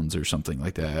hounds or something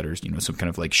like that, or some kind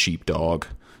of like sheepdog,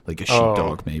 like a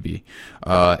sheepdog maybe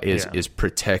is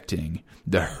protecting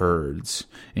the herds.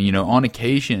 And on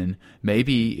occasion,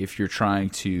 maybe if you're trying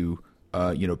to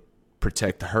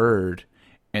protect the herd,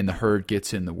 and the herd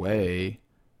gets in the way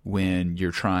when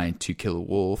you're trying to kill a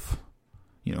wolf.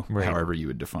 However you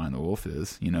would define the wolf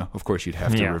is, of course you'd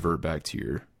have to revert back to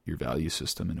your value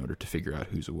system in order to figure out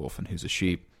who's a wolf and who's a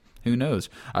sheep. Who knows?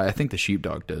 I think the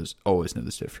sheepdog does always know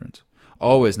this difference.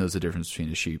 Always knows the difference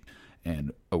between a sheep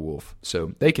and a wolf.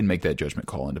 So they can make that judgment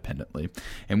call independently.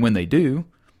 And when they do,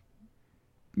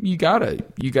 you gotta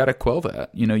quell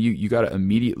that. You gotta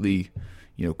immediately,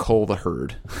 cull the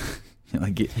herd.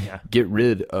 Get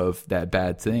rid of that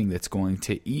bad thing that's going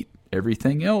to eat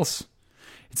everything else.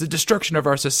 It's a destruction of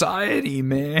our society,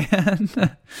 man.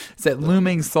 It's that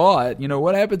looming thought.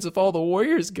 What happens if all the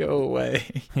warriors go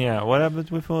away? Yeah, what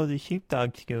happens if all the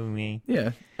sheepdogs go away?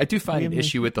 Yeah, I do find an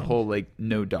issue with the whole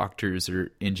no doctors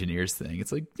or engineers thing.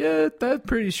 It's like, I'm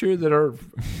pretty sure that our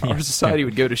society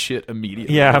would go to shit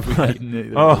immediately. Yeah,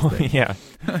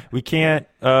 we can't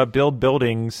build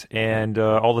buildings and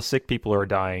all the sick people are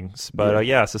dying.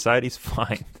 But society's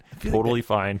fine. Totally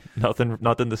fine.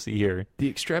 Nothing to see here. The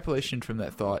extrapolation from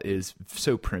that thought is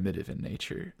so primitive in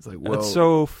nature. It's like, well, it's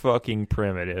so fucking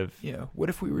primitive. Yeah. What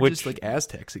if we were just like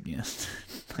Aztecs again?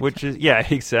 Which is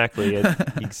exactly.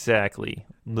 Exactly.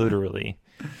 Literally.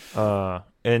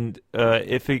 And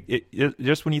if it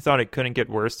just when you thought it couldn't get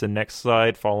worse, the next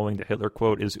slide following the Hitler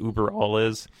quote is Über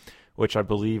alles, which I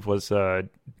believe was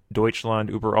Deutschland.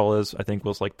 Über alles, I think,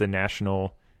 was like the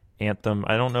national anthem.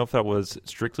 I don't know if that was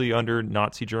strictly under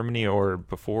Nazi Germany or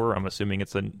before. I'm assuming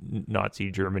it's a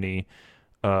Nazi Germany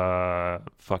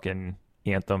fucking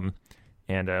anthem,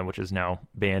 and which is now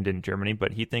banned in Germany.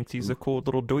 But he thinks he's a cool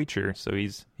little Deutscher, so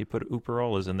he put Über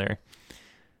alles in there.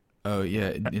 Oh yeah,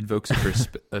 it invokes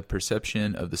a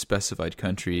perception of the specified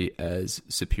country as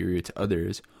superior to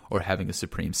others or having a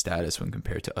supreme status when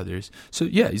compared to others. So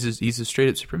yeah, he's a straight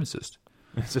up supremacist.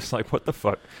 It's just like, what the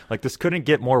fuck? Like, this couldn't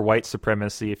get more white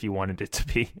supremacy if you wanted it to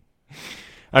be.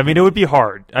 I mean, it would be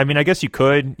hard. I mean, I guess you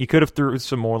could. You could have threw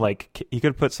some more, like, you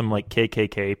could have put some, like,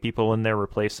 KKK people in there,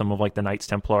 replace some of, like, the Knights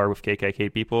Templar with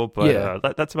KKK people, but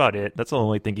that's about it. That's the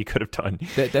only thing you could have done.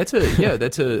 That's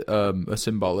a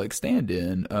symbolic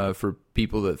stand-in for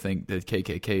people that think that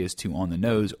KKK is too on the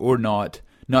nose or not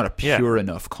a pure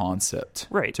enough concept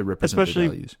to represent their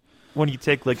values. When you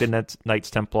take like the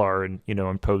Knights Templar and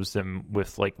impose them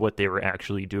with like what they were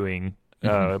actually doing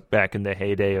back in the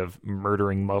heyday of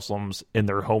murdering Muslims in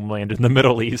their homeland in the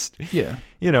Middle East,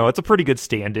 it's a pretty good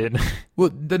stand-in. Well,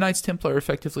 the Knights Templar are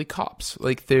effectively cops.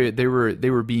 Like they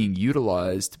were being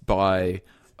utilized by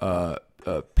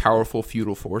powerful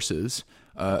feudal forces,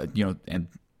 and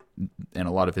in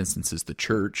a lot of instances the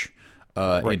church,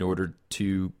 in order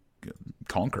to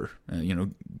conquer.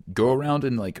 Go around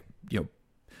and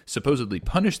supposedly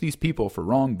punish these people for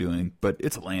wrongdoing, but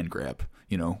it's a land grab.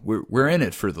 We're in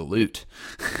it for the loot.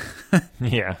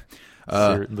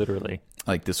 Literally.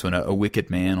 Like this one, a wicked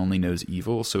man only knows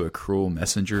evil, so a cruel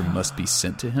messenger must be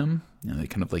sent to him.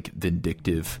 Kind of like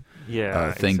vindictive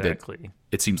thing that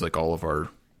it seems like all of our,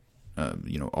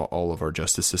 all of our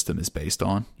justice system is based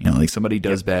on. Like somebody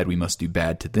does bad, we must do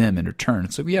bad to them in return.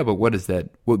 So but what is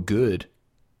that?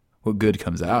 What good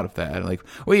comes out of that? Like,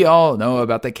 we all know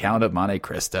about the Count of Monte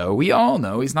Cristo. We all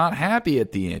know he's not happy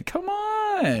at the end. Come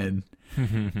on.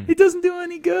 It doesn't do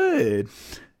any good.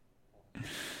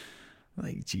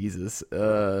 Like, Jesus.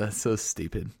 So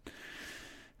stupid.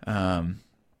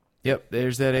 Yep,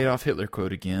 there's that Adolf Hitler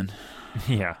quote again.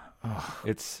 Yeah.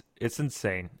 It's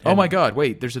insane. Oh my God,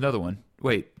 wait, there's another one.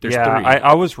 Wait, there's yeah, three.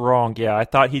 I was wrong. Yeah, I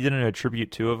thought he didn't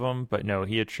attribute two of them, but no,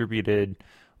 he attributed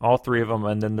all three of them,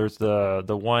 and then there's the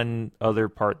one other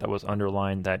part that was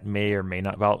underlined that may or may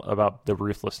not about the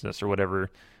ruthlessness or whatever.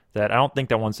 That I don't think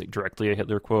that one's directly a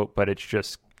Hitler quote, but it's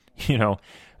just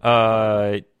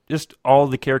just all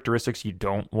the characteristics you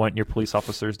don't want your police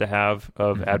officers to have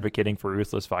of advocating for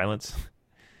ruthless violence.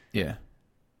 Yeah.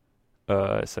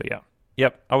 So yeah.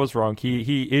 Yep, I was wrong.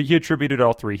 He attributed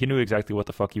all three. He knew exactly what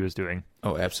the fuck he was doing.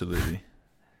 Oh, absolutely.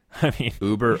 I mean,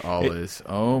 Uber alles.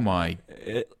 Oh my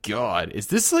God. Is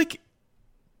this like,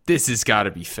 this has got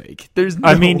to be fake. There's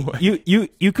no way.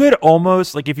 you could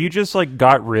almost, like, if you just like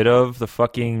got rid of the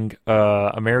fucking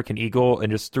American Eagle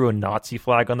and just threw a Nazi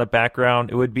flag on the background,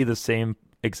 it would be the same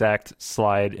exact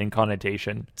slide and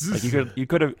connotation. Like you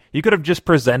could have just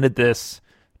presented this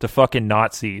to fucking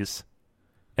Nazis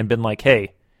and been like,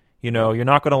 hey, you're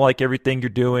not going to like everything you're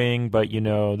doing, but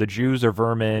the Jews are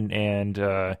vermin, and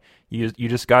you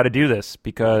just got to do this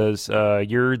because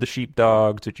you're the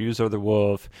sheepdog, the Jews are the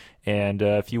wolf, and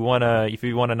if you want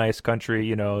a nice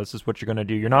country, this is what you're going to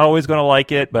do. You're not always going to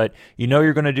like it, but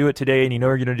you're going to do it today, and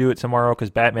you're going to do it tomorrow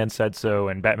because Batman said so,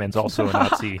 and Batman's also a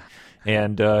Nazi,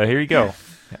 and here you go.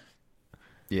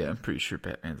 Yeah, I'm pretty sure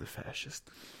Batman's a fascist.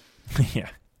 Yeah.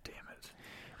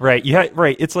 Right,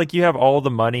 right. It's like you have all the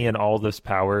money and all this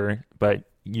power, but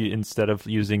instead of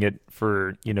using it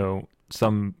for,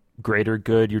 some greater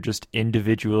good, you're just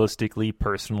individualistically,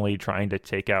 personally trying to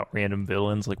take out random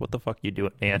villains. Like, what the fuck are you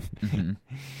doing, man? Mm-hmm.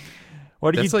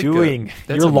 What are you doing?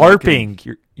 You're LARPing.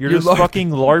 You're just fucking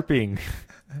LARPing.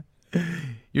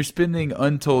 You're spending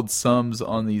untold sums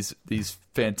on these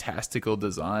fantastical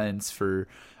designs for,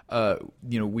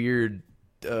 weird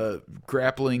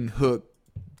grappling hook,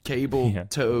 cable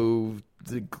tow,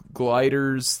 the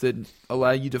gliders that allow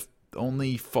you to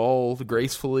only fall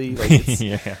gracefully. Like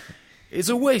it's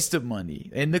a waste of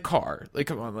money. And the car, like,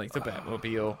 come on, like the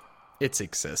Batmobile, it's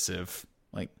excessive.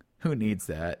 Like, who needs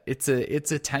that? It's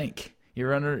a tank. You're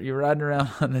riding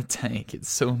around on a tank. It's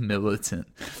so militant.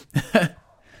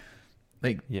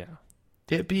 Like,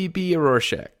 be a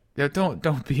Rorschach.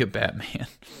 Don't be a Batman.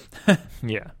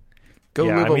 Yeah. Go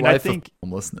live a life of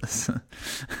homelessness.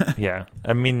 Yeah.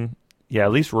 I mean,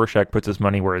 at least Rorschach puts his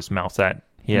money where his mouth's at.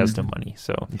 He has no money,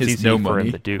 so it's easy for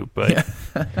him to do. But,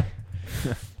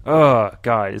 oh,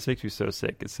 God, this makes me so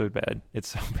sick. It's so bad. It's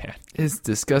so bad. It's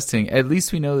disgusting. At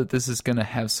least we know that this is going to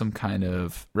have some kind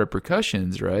of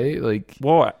repercussions, right? Like,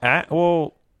 not. I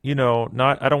don't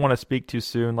want to speak too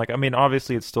soon. Like, I mean,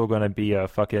 obviously, it's still going to be a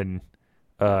fucking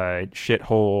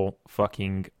shithole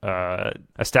fucking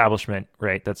establishment,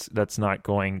 right? That's not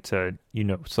going to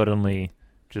suddenly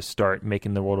just start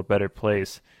making the world a better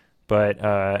place. But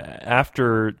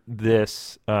after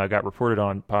this got reported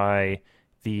on by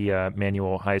the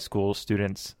Manual High School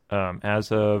students,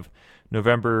 as of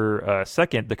November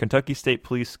 2nd, the Kentucky State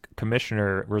Police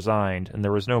Commissioner resigned, and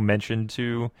there was no mention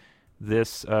to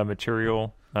this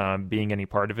material being any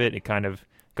part of it. It kind of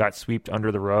got swept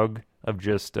under the rug of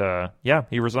just,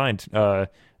 he resigned. The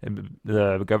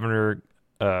governor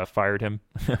fired him.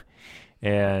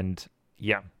 And,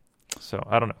 so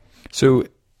I don't know. So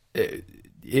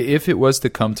if it was to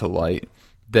come to light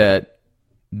that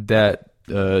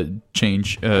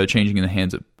changing in the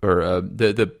hands of, or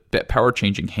the power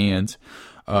changing hands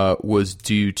was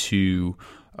due to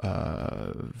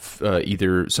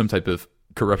either some type of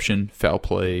corruption, foul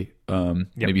play,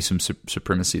 maybe some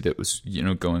supremacy that was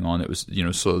going on, that was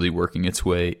slowly working its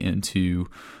way into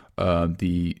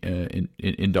the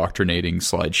indoctrinating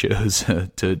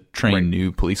slideshows to train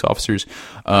new police officers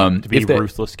to be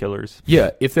ruthless killers.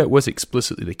 Yeah, if that was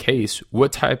explicitly the case,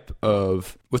 what type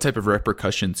of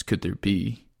repercussions could there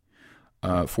be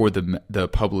for the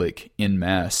public en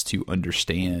masse to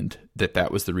understand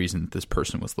that was the reason that this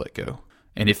person was let go?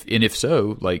 And if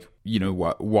so, like,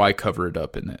 why cover it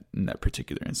up in that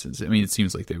particular instance? I mean, it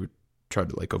seems like they would try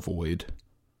to avoid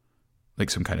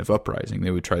some kind of uprising.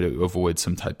 They would try to avoid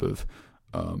some type of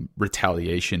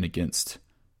retaliation against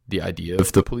the idea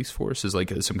of the police force as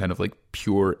some kind of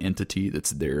pure entity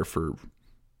that's there for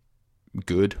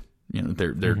good.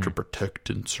 They're there to protect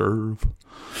and serve.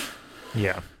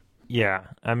 Yeah.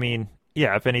 I mean,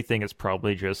 if anything, it's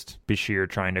probably just Bashir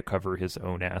trying to cover his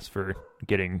own ass for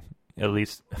getting, at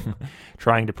least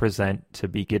trying to present to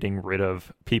be getting rid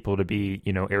of people to be,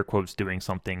 air quotes, doing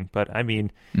something. But I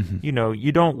mean,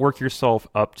 you don't work yourself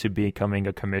up to becoming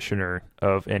a commissioner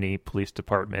of any police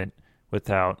department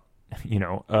without,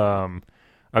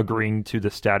 agreeing to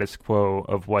the status quo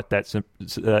of what that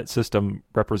system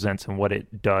represents and what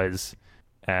it does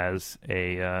as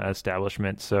a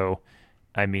establishment. So,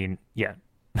 I mean, yeah,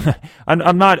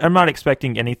 I'm not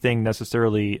expecting anything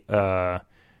necessarily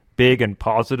big and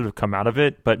positive to come out of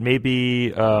it, but maybe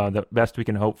the best we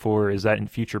can hope for is that in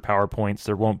future PowerPoints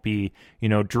there won't be,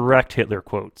 direct Hitler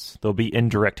quotes. There'll be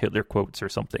indirect Hitler quotes or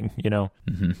something.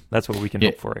 That's what we can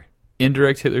hope for.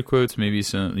 Indirect Hitler quotes, maybe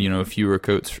some, fewer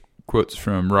quotes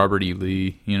from Robert E.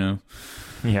 Lee.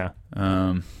 Yeah.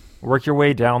 Work your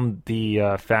way down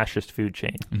the fascist food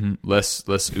chain. Mm-hmm.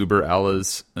 Less Uber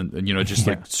Allahs, and just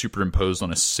like superimposed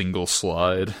on a single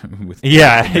slide with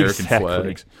American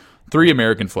flags. 3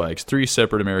 American flags, 3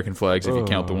 separate American flags if you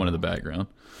count the one in the background.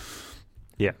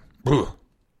 Yeah.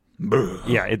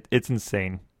 Yeah, it's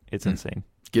insane. It's insane.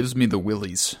 Gives me the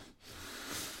willies.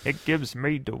 It gives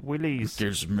me the willies.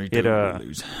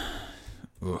 Willies.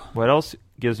 What else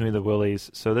gives me the willies?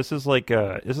 So this is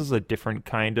a different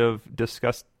kind of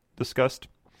disgust.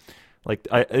 Like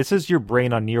this is your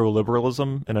brain on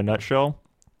neoliberalism in a nutshell.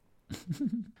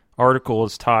 Article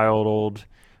is titled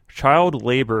 "Child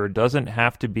Labor Doesn't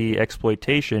Have to Be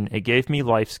Exploitation. It Gave Me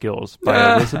Life Skills"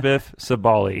 by Elizabeth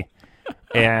Sabali.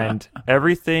 And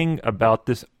everything about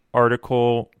this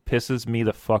article pisses me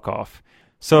the fuck off.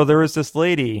 So there was this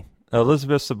lady,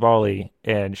 Elizabeth Sabali,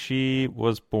 and she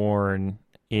was born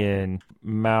in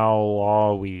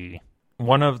Malawi,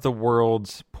 one of the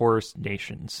world's poorest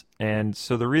nations. And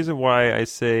so the reason why I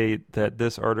say that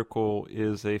this article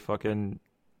is a fucking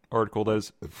article that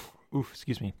is,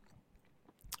 excuse me,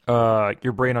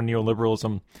 your brain on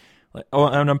neoliberalism.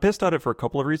 And I'm pissed at it for a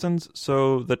couple of reasons.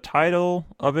 So the title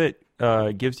of it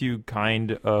gives you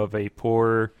kind of a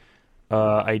poor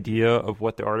idea of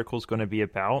what the article is going to be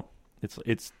about.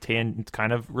 It's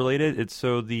kind of related. It's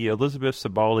so the Elizabeth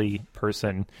Sabali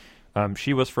person,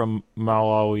 she was from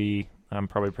Malawi. I'm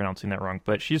probably pronouncing that wrong,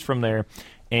 but she's from there.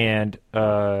 And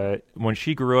when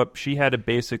she grew up, she had to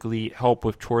basically help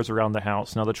with chores around the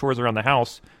house. Now, the chores around the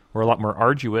house were a lot more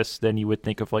arduous than you would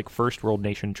think of like first world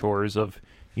nation chores of,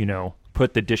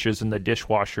 put the dishes in the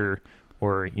dishwasher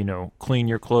or, clean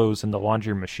your clothes in the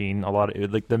laundry machine. A lot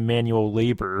of like the manual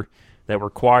labor that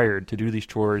required to do these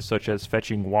chores, such as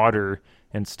fetching water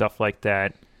and stuff like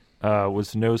that,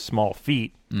 was no small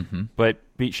feat. Mm-hmm. But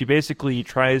she basically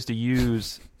tries to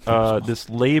use this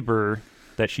labor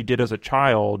that she did as a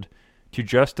child to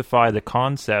justify the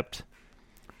concept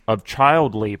of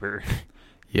child labor.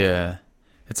 Yeah.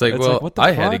 It's like, what the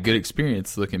fuck? Had a good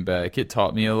experience looking back. It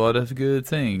taught me a lot of good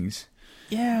things.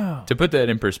 Yeah. To put that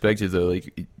in perspective, though,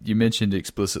 like you mentioned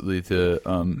explicitly the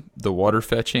water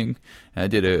fetching. I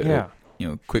did a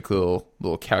quick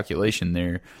little calculation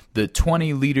there. The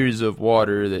 20 liters of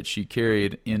water that she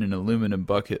carried in an aluminum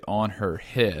bucket on her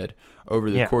head over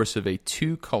the course of a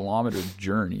 2-kilometer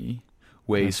journey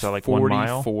weighs so like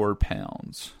 44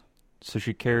 pounds. So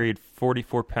she carried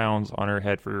 44 pounds on her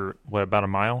head for, about a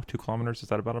mile? 2 kilometers? Is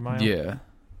that about a mile? Yeah.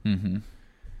 Mm-hmm.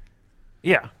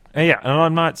 Yeah. Yeah. And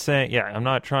I'm not saying, I'm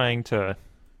not trying to...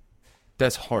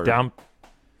 That's hard.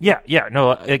 It's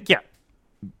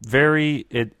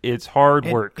hard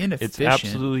work. Inefficient. It's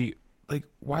absolutely... Like,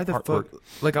 why the fuck? Work.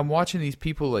 Like, I'm watching these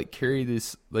people, like, carry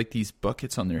this, like, these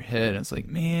buckets on their head. And it's like,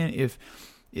 man, if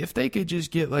they could just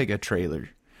get, like, a trailer...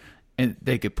 and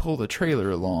they could pull the trailer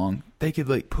along, they could,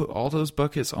 like, put all those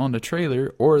buckets on the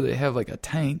trailer, or they have, like, a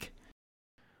tank.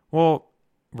 Well,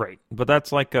 right. But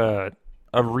that's like a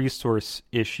resource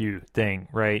issue thing,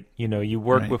 right? You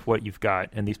work with what you've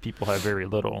got, and these people have very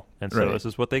little. And so this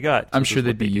is what they got. I'm sure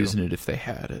they'd be using it if they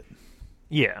had it.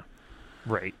 Yeah.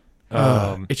 Right.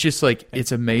 It's just, like,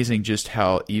 it's amazing just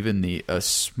how even a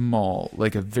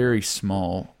very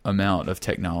small amount of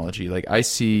technology, like, I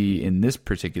see in this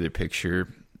particular picture...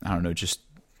 I don't know, just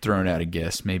throwing out a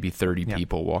guess, maybe 30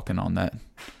 people walking on that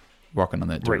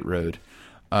dirt road.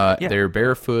 They're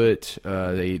barefoot.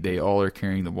 They all are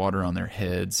carrying the water on their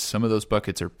heads. Some of those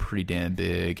buckets are pretty damn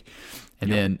big.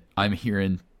 And then I'm here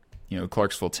in,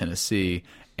 Clarksville, Tennessee,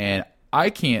 and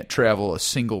I can't travel a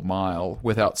single mile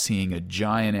without seeing a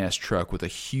giant ass truck with a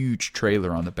huge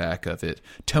trailer on the back of it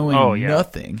towing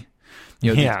nothing.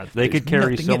 They could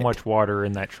carry so much water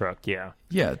in that truck. Yeah.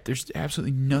 Yeah, there's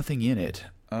absolutely nothing in it.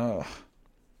 Or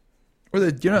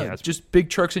just big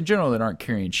trucks in general that aren't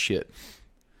carrying shit.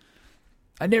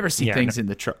 I never see things in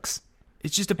the trucks.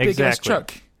 It's just a big ass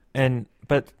truck. And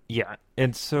there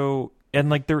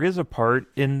is a part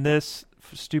in this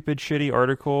stupid shitty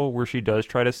article where she does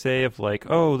try to say of like,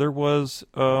 oh, there was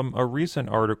a recent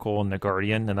article in The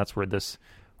Guardian, and that's where this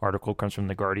article comes from,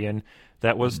 The Guardian,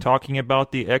 that was talking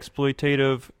about the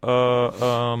exploitative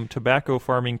tobacco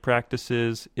farming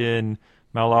practices in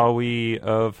Malawi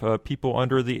of people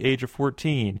under the age of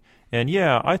 14. And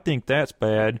yeah, I think that's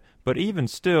bad, but even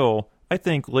still, I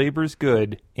think labor's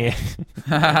good. And,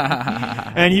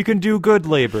 and you can do good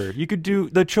labor.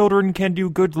 The children can do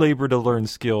good labor to learn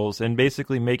skills, and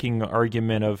basically making an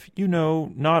argument of,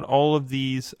 not all of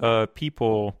these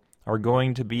people are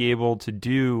going to be able to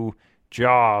do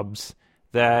jobs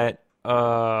that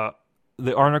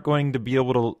they aren't going to be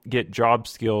able to get job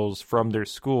skills from their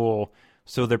school.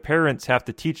 So their parents have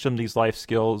to teach them these life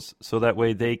skills so that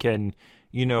way they can,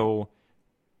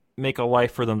 make a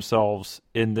life for themselves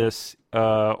in this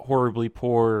horribly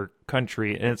poor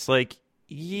country. And it's like,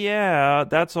 yeah,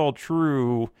 that's all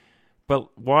true,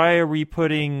 but why are we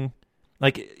putting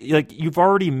like you've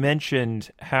already mentioned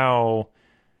how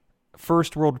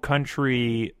first world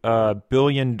country $1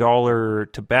 billion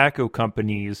tobacco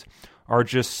companies are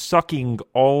just sucking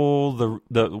all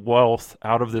the wealth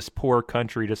out of this poor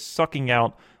country, just sucking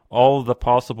out all the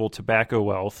possible tobacco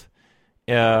wealth.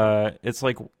 It's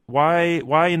like,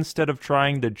 why instead of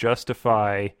trying to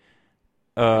justify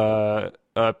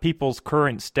people's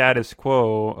current status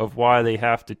quo of why they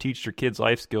have to teach their kids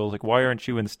life skills, like why aren't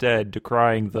you instead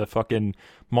decrying the fucking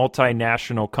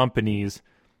multinational companies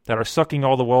that are sucking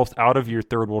all the wealth out of your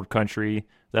third world country?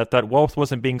 That wealth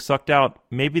wasn't being sucked out,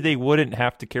 maybe they wouldn't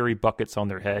have to carry buckets on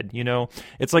their head,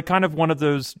 It's like kind of one of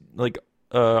those like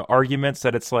arguments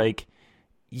that it's like,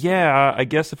 yeah, I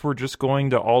guess if we're just going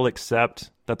to all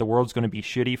accept that the world's going to be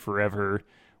shitty forever,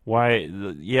 why,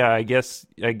 yeah, I guess,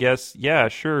 yeah,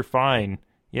 sure, fine.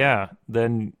 Yeah,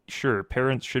 then sure,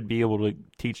 parents should be able to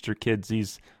teach their kids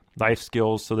these life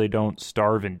skills so they don't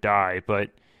starve and die, but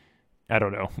I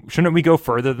don't know. Shouldn't we go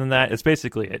further than that? It's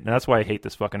basically it, and that's why I hate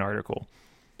this fucking article.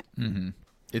 Mm-hmm.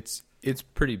 It's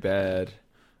pretty bad.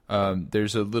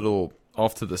 There's a little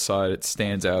off to the side. It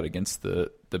stands out against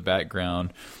the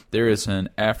background. There is an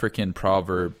African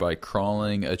proverb, by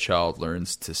crawling a child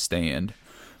learns to stand.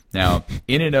 Now,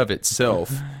 in and of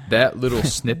itself, that little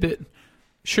snippet,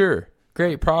 sure,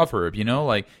 great proverb.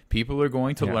 Like people are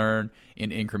going to learn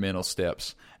in incremental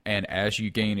steps. And as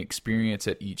you gain experience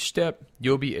at each step,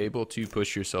 you'll be able to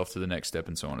push yourself to the next step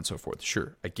and so on and so forth.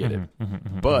 Sure, I get it.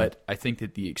 But I think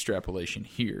that the extrapolation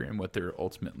here and what they're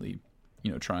ultimately,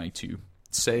 trying to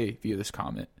say via this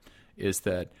comment is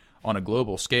that on a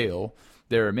global scale,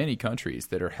 there are many countries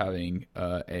that are having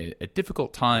a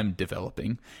difficult time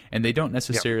developing, and they don't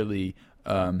necessarily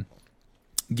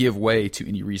give way to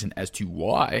any reason as to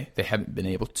why they haven't been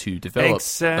able to develop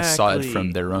aside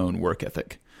from their own work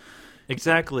ethic.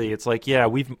 Exactly. It's like, yeah,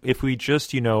 if we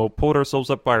just, pulled ourselves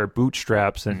up by our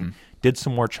bootstraps and did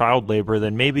some more child labor,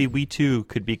 then maybe we too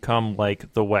could become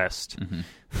like the West.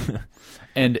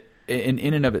 And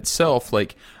in and of itself,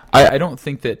 like, I don't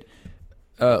think that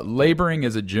laboring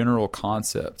as a general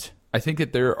concept, I think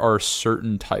that there are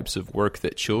certain types of work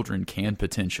that children can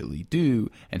potentially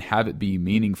do and have it be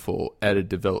meaningful at a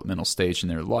developmental stage in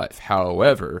their life.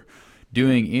 However,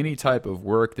 doing any type of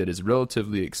work that is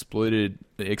relatively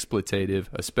exploitative,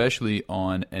 especially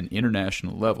on an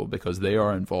international level, because they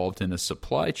are involved in a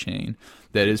supply chain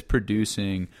that is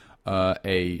producing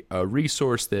a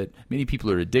resource that many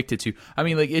people are addicted to. I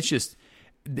mean, like,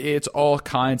 it's all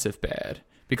kinds of bad.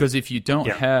 Because if you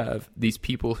don't have these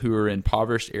people who are in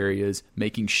impoverished areas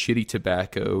making shitty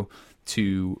tobacco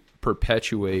to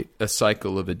perpetuate a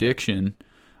cycle of addiction,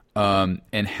 and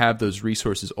have those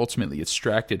resources ultimately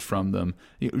extracted from them,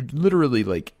 literally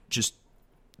like just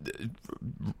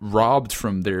robbed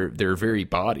from their very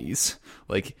bodies.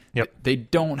 Like they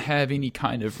don't have any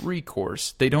kind of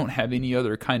recourse. They don't have any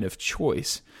other kind of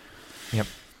choice. Yep.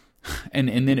 And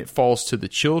then it falls to the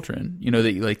children,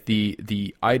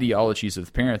 the ideologies of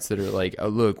the parents that are like, oh,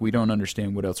 look, we don't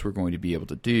understand what else we're going to be able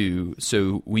to do,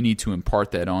 so we need to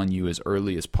impart that on you as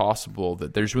early as possible,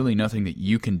 that there's really nothing that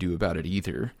you can do about it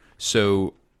either.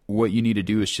 So what you need to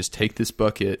do is just take this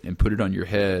bucket and put it on your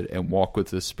head and walk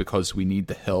with us, because we need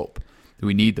the help.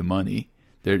 We need the money.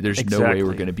 There's no way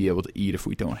we're going to be able to eat if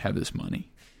we don't have this money.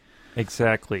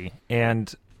 Exactly.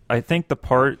 And I think the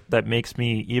part that makes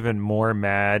me even more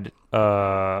mad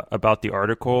about the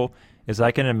article is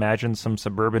I can imagine some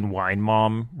suburban wine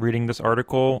mom reading this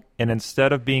article, and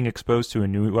instead of being exposed to a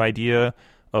new idea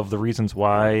of the reasons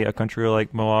why a country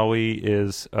like Malawi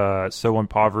is so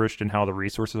impoverished and how the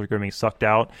resources are going to be sucked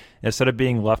out, instead of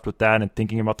being left with that and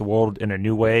thinking about the world in a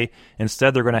new way,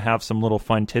 instead they're going to have some little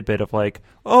fun tidbit of like,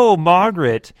 oh,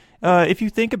 Margaret, if you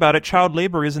think about it, child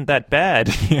labor isn't that bad,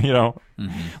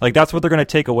 Like that's what they're going to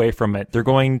take away from it. They're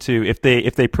going to, if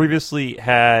they previously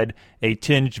had a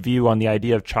tinged view on the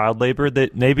idea of child labor,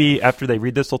 that maybe after they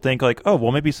read this, they'll think like, oh,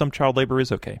 well, maybe some child labor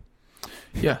is okay.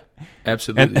 Yeah,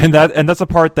 absolutely. And that's a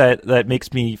part that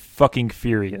makes me fucking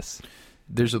furious.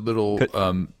 There's a little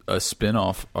a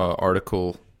spin-off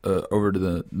article over to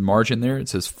the margin there. It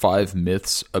says 5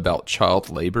 myths about child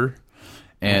labor.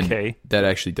 And that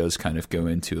actually does kind of go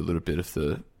into a little bit of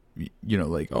the,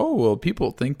 like, oh, well, people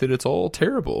think that it's all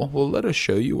terrible. Well, let us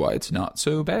show you why it's not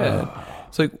so bad.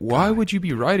 It's like, why would you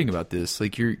be writing about this?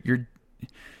 Like, you're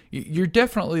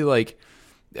definitely like,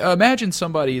 imagine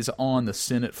somebody is on the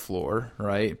Senate floor,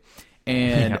 right?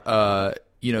 And,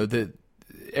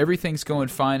 everything's going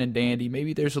fine and dandy.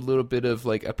 Maybe there's a little bit of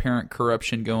like apparent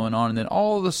corruption going on, and then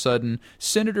all of a sudden,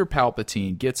 Senator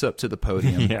Palpatine gets up to the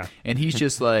podium, and he's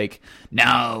just like,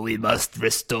 "Now we must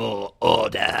restore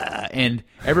order," and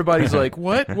everybody's like,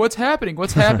 "What? What's happening?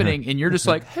 What's happening?" And you're just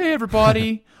like, "Hey,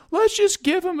 everybody, let's just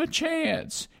give him a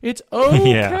chance. It's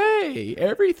okay.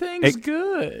 Everything's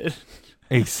good."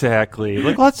 Exactly.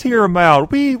 Like, let's hear him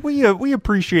out. We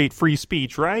appreciate free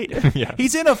speech, right? Yeah.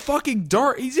 He's in a fucking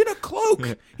he's in a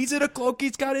cloak. He's in a cloak.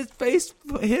 He's got his face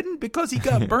hidden because he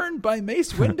got burned by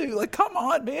Mace Windu. Like, come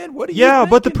on, man. What are you thinking?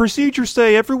 But the procedures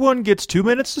say everyone gets 2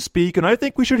 minutes to speak, and I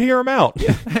think we should hear him out.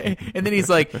 Yeah. And then he's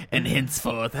like, and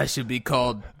henceforth I should be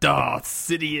called Darth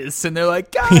Sidious. And they're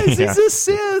like, guys, he's a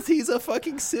Sith. He's a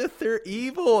fucking Sith. They're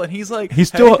evil. And he's like, he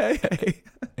still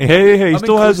he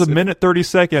still has a minute 30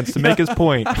 seconds to make his point.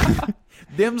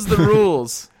 Them's the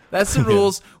rules. That's the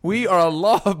rules. We are a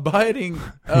law-abiding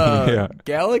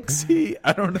galaxy.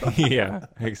 I don't know. Yeah,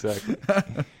 exactly.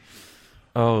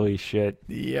 Holy shit.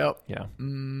 Yep. Yeah.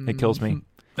 It kills me.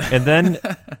 And then,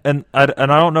 and I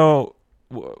don't know,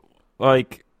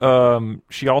 like,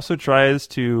 she also tries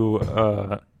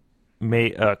to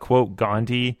quote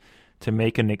Gandhi to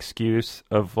make an excuse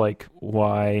of like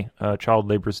why child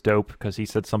labor's dope, because he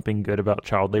said something good about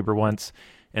child labor once.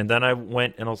 And then I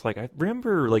went and I was like, I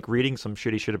remember like reading some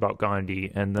shitty shit about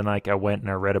Gandhi, and then like I went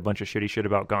and I read a bunch of shitty shit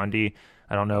about Gandhi.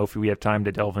 I don't know if we have time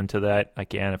to delve into that. I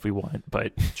can if we want,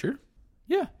 but sure.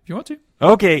 Yeah, if you want to.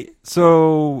 Okay,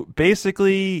 so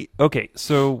basically,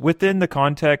 so within the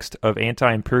context of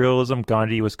anti-imperialism,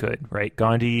 Gandhi was good, right?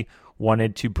 Gandhi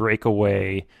wanted to break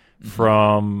away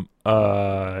from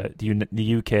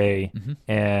the UK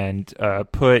and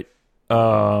put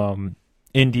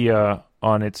India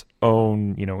on its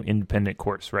own, independent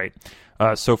course, right?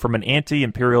 So from an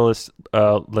anti-imperialist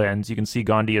lens, you can see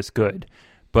Gandhi as good.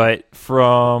 But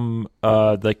from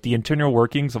like the internal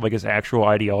workings of like his actual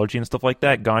ideology and stuff like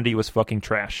that, Gandhi was fucking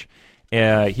trash.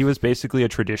 He was basically a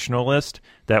traditionalist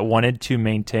that wanted to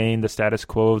maintain the status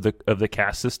quo of the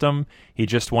caste system. He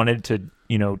just wanted to,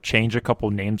 change a couple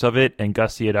names of it and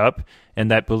gussy it up, and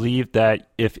that believed that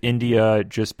if India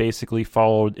just basically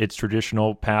followed its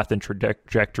traditional path and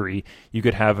trajectory, you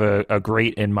could have a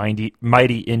great and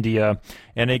mighty India.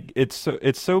 And it's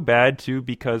so bad too,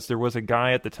 because there was a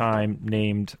guy at the time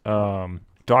named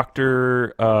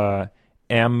Dr.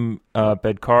 M.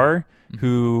 Bedkar,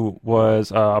 who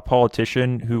was a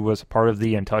politician who was part of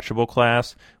the untouchable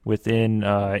class within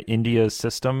India's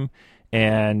system.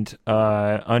 And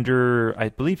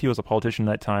I believe he was a politician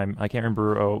at that time. I can't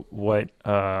remember what,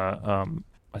 I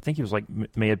think he was like,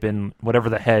 may have been whatever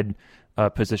the head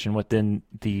position within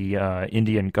the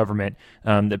Indian government,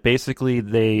 that basically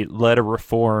they led a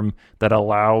reform that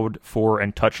allowed for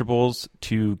untouchables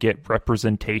to get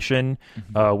representation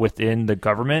within the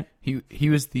government. He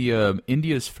was the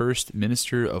India's first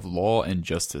Minister of Law and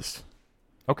Justice.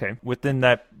 Okay. Within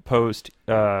that post,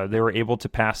 they were able to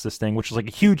pass this thing, which is like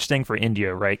a huge thing for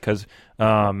India, right? Because,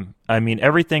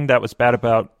 everything that was bad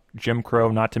about Jim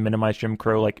Crow, not to minimize Jim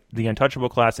Crow, like the untouchable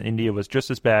class in India was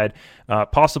just as bad,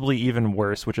 possibly even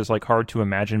worse, which is like hard to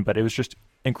imagine, but it was just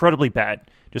incredibly bad.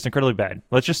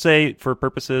 Let's just say, for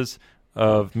purposes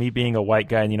of me being a white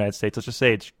guy in the United States, let's just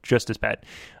say it's just as bad.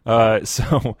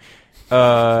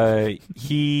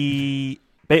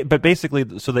 But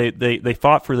basically, so they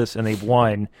fought for this and they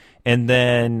won, and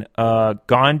then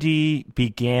Gandhi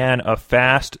began a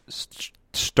fast,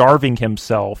 starving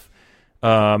himself,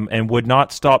 and would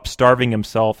not stop starving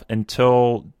himself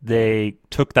until they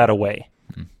took that away.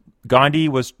 Gandhi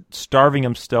was starving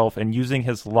himself and using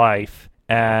his life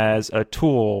as a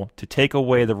tool to take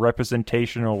away the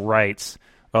representational rights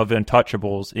of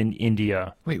untouchables in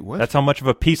India. Wait, what? That's how much of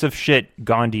a piece of shit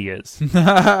Gandhi is.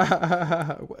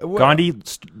 Gandhi,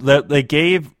 they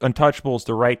gave untouchables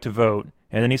the right to vote,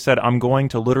 and then he said, I'm going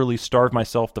to literally starve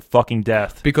myself to fucking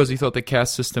death. Because he thought the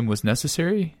caste system was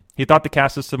necessary? He thought the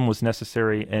caste system was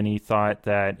necessary, and he thought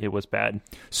that it was bad.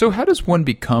 So how does one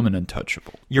become an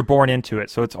untouchable? You're born into it,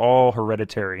 so it's all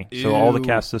hereditary. Ew. So all the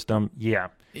caste system, yeah.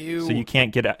 Ew. So you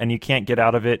can't get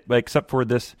out of it, except for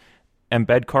this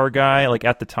Ambedkar guy, like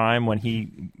at the time when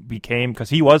he became, because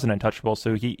he was an untouchable,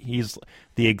 so he's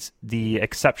the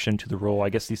exception to the rule. I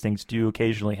guess these things do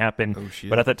occasionally happen,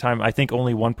 but at that time, I think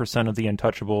only 1% of the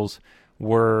untouchables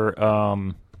were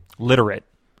literate.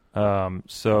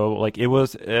 So like it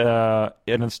was an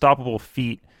unstoppable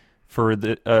feat for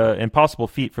the impossible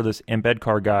feat for this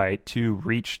Ambedkar guy to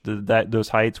reach those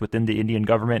heights within the Indian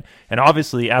government, and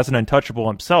obviously as an untouchable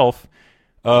himself,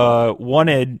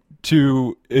 wanted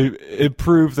to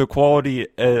improve the quality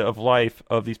of life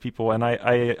of these people. And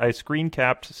I screen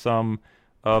capped some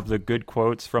of the good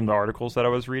quotes from the articles that I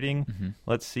was reading. Mm-hmm.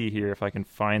 Let's see here if I can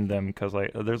find them, because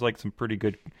there's like some pretty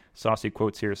good saucy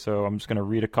quotes here. So I'm just going to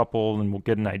read a couple and we'll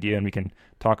get an idea and we can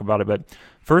talk about it. But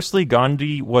firstly,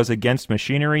 Gandhi was against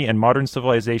machinery and modern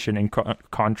civilization in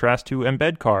contrast to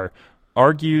Ambedkar.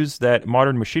 Argues that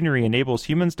modern machinery enables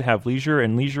humans to have leisure,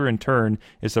 and leisure in turn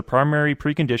is the primary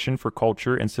precondition for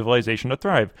culture and civilization to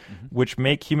thrive, which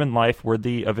make human life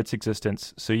worthy of its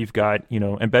existence. So you've got,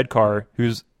 Ambedkar,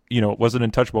 who's, was an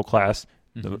untouchable class,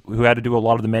 who had to do a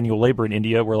lot of the manual labor in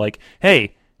India, were like,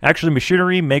 hey, actually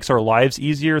machinery makes our lives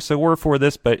easier, so we're for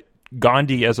this, but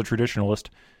Gandhi, as a traditionalist,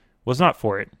 was not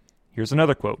for it. Here's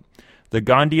another quote. The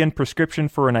Gandhian prescription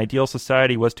for an ideal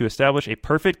society was to establish a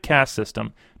perfect caste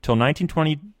system. Till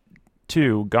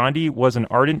 1922, Gandhi was an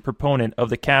ardent proponent of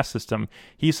the caste system.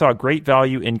 He saw great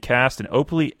value in caste and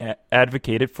openly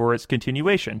advocated for its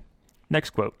continuation.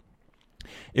 Next quote.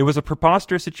 It was a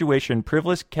preposterous situation.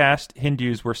 Privileged caste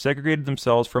Hindus were segregated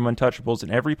themselves from untouchables in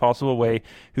every possible way,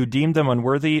 who deemed them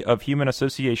unworthy of human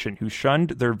association, who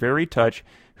shunned their very touch,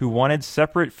 who wanted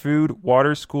separate food,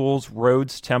 water, schools,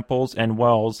 roads, temples, and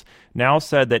wells, now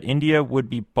said that India would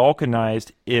be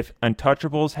balkanized if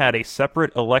untouchables had a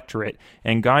separate electorate,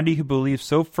 and Gandhi, who believed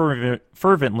so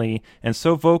fervently and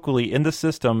so vocally in the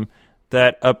system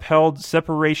that upheld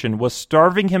separation, was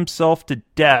starving himself to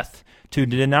death to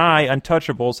deny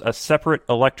untouchables a separate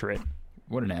electorate.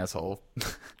 What an asshole.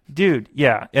 Dude,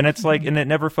 yeah. And it's like, and it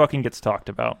never fucking gets talked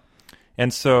about.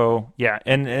 And so, yeah,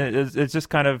 and it's just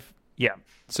kind of, yeah.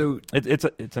 So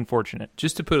it's unfortunate.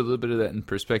 Just to put a little bit of that in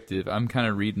perspective, I'm kind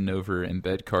of reading over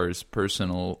Ambedkar's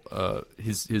personal,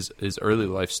 his early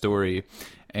life story,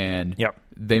 and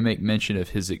they make mention of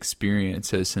his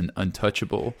experience as an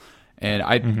untouchable. And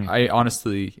I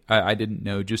honestly, I didn't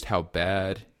know just how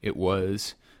bad it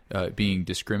was being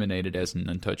discriminated as an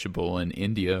untouchable in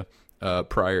India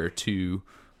prior to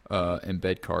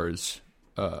Ambedkar's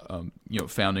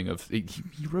founding of.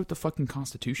 He wrote the fucking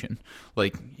Constitution.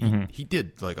 Like he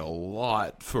did like a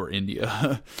lot for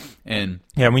India, and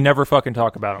we never fucking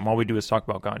talk about him. All we do is talk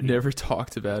about Gandhi. Never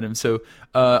talked about him. So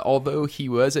although he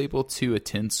was able to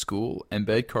attend school,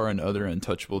 Ambedkar and other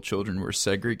untouchable children were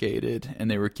segregated,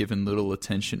 and they were given little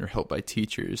attention or help by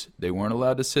teachers. They weren't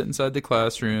allowed to sit inside the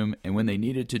classroom, and when they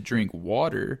needed to drink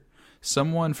water,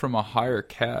 someone from a higher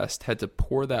caste had to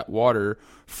pour that water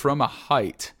from a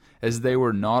height, as they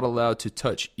were not allowed to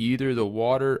touch either the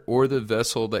water or the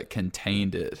vessel that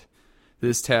contained it.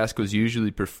 This task was usually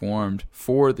performed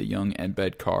for the young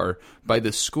Ambedkar by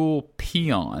the school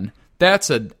peon.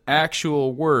 That's an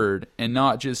actual word and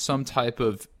not just some type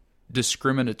of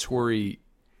discriminatory...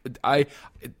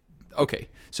 Okay,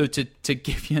 so to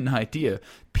give you an idea,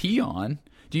 peon,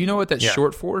 do you know what that's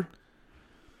short for?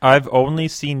 I've only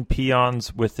seen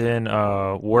peons within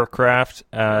Warcraft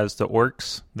as the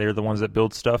orcs. They're the ones that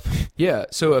build stuff. Yeah,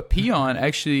 so a peon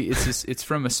actually it's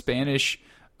from a Spanish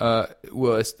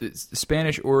it's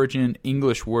Spanish origin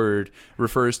English word,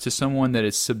 refers to someone that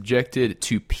is subjected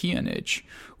to peonage,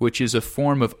 which is a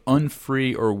form of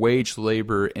unfree or wage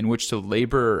labor in which the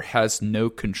laborer has no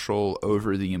control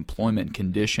over the employment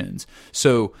conditions.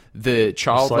 So the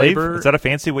child slave? labor, is that a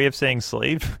fancy way of saying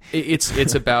slave? It's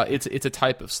a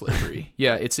type of slavery.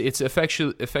 Yeah, it's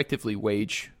effectively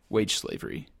wage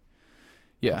slavery.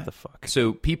 Yeah. What the fuck?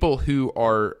 So people who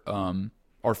are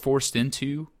forced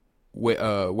into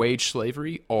wage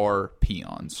slavery are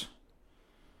peons.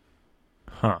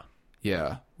 Huh.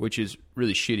 Yeah, which is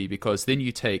really shitty, because then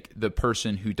you take the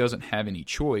person who doesn't have any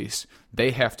choice,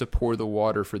 they have to pour the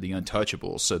water for the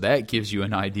untouchables. So that gives you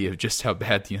an idea of just how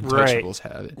bad the untouchables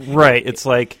have it. Right. It's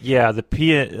like, the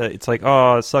peon, it's like,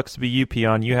 oh, it sucks to be you,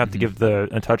 peon. You have to give the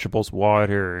untouchables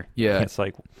water. Yeah. It's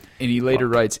like... And he later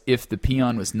writes, if the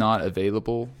peon was not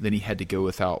available, then he had to go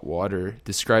without water.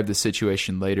 Described the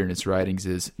situation later in his writings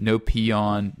as no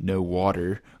peon, no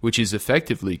water, which is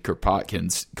effectively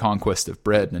Kropotkin's Conquest of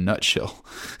Bread in a nutshell.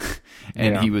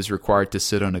 And he was required to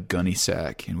sit on a gunny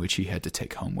sack, in which he had to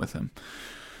take home with him.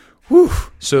 Whew.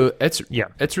 So that's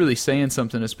really saying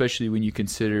something, especially when you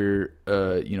consider,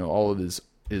 all of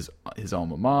his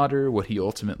alma mater, what he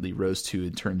ultimately rose to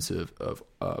in terms of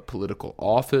political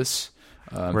office,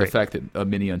 the fact that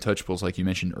many untouchables, like you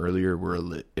mentioned earlier,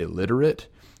 were illiterate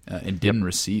and didn't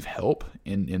receive help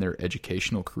in their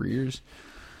educational careers.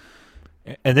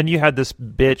 And then you had this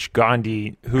bitch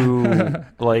Gandhi who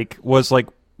was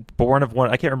born of one.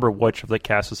 I can't remember which of the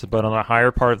caste system, but on a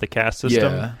higher part of the caste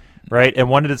system. Yeah. Right, and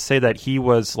wanted to say that he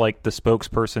was like the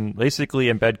spokesperson. Basically,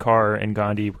 Ambedkar and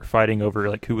Gandhi were fighting over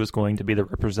like who was going to be the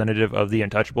representative of the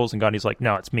untouchables, and Gandhi's like,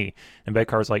 "No, it's me." And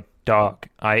Ambedkar's like, "Dog,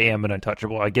 I am an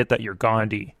untouchable. I get that you're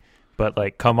Gandhi, but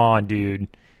like, come on, dude."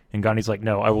 And Gandhi's like,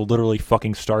 "No, I will literally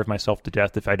fucking starve myself to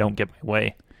death if I don't get my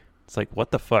way." It's like,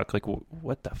 what the fuck? Like,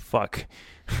 what the fuck?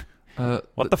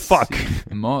 What the fuck?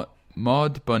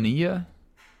 Maud Bonilla?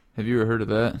 Have you ever heard of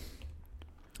that?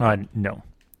 No.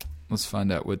 Let's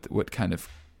find out what kind of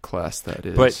class that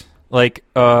is.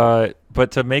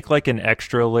 But to make like an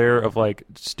extra layer of like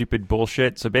stupid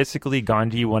bullshit. So basically,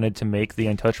 Gandhi wanted to make the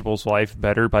untouchables' life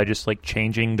better by just like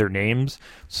changing their names.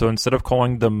 So instead of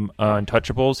calling them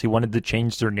untouchables, he wanted to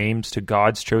change their names to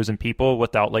God's chosen people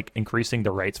without like increasing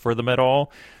the rights for them at all.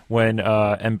 When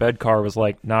Ambedkar was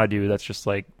like, "Nah, dude,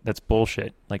 that's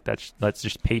bullshit. Like that's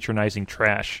just patronizing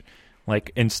trash.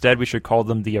 Like, instead, we should call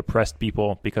them the oppressed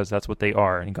people because that's what they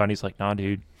are." And Gandhi's like, "Nah,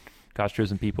 dude, God's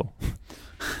chosen people."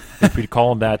 If we call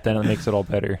them that, then it makes it all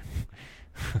better.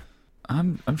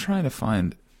 I'm trying to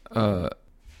find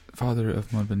Father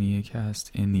of Maud Bonilla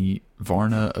cast in the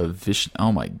Varna of Vishnu.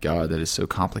 Oh my god, that is so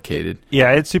complicated.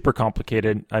 Yeah, it's super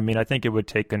complicated. I mean, I think it would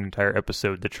take an entire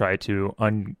episode to try to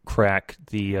uncrack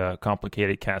the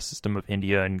complicated caste system of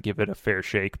India and give it a fair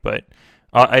shake. But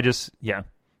it's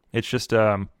just.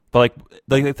 But like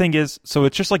the thing is, so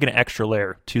it's just like an extra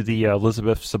layer to the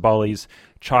Elizabeth Sabali's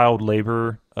child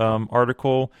labor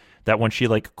article, that when she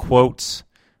like quotes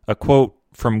a quote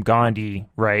from Gandhi,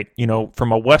 right? You know,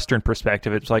 from a Western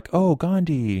perspective, it's like, oh,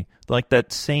 Gandhi, like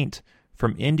that saint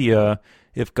from India.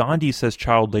 If Gandhi says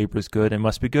child labor is good, it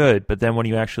must be good. But then when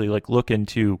you actually like look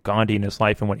into Gandhi and his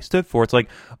life and what he stood for, it's like,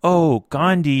 oh,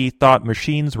 Gandhi thought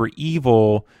machines were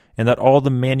evil, and that all the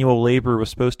manual labor was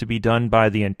supposed to be done by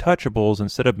the untouchables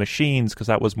instead of machines because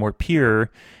that was more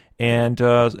pure, and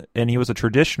he was a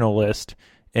traditionalist,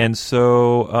 and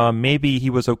so maybe he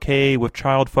was okay with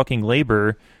child fucking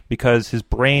labor because his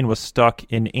brain was stuck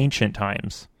in ancient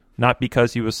times, not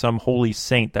because he was some holy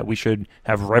saint that we should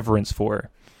have reverence for.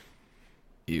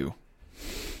 You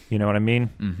know what I mean?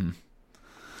 Mm-hmm.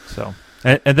 So.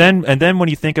 And then when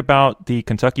you think about the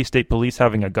Kentucky State Police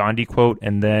having a Gandhi quote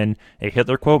and then a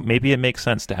Hitler quote, maybe it makes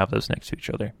sense to have those next to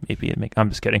each other. I'm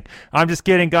just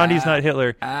kidding. Gandhi's not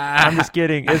Hitler. I'm just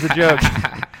kidding. It's a joke.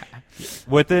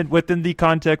 Within the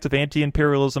context of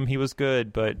anti-imperialism, he was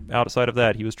good, but outside of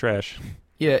that, he was trash.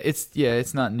 Yeah,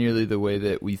 it's not nearly the way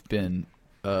that we've been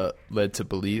led to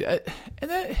believe.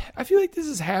 I feel like this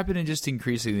is happening just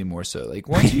increasingly more so. Like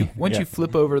once you you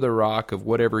flip over the rock of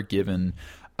whatever given.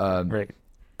 Right.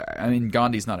 I mean,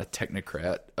 Gandhi's not a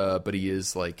technocrat, but he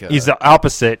is like he's the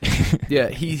opposite. Yeah,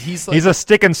 he's like he's a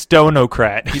stick and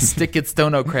stonocrat. He's stick and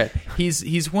stonocrat.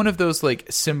 He's one of those like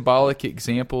symbolic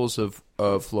examples of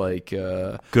like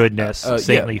goodness,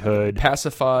 saintlyhood,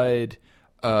 pacified,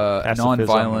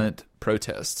 nonviolent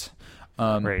protests.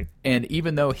 Right. And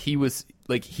even though he was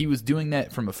doing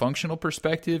that from a functional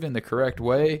perspective in the correct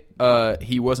way,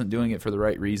 he wasn't doing it for the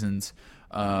right reasons.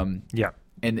 Yeah.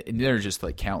 And there are just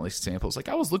like countless examples. Like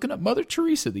I was looking up Mother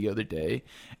Teresa the other day,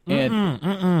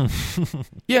 and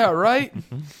yeah, right.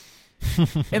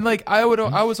 And like I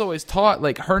was always taught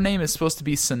like her name is supposed to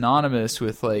be synonymous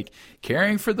with like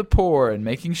caring for the poor and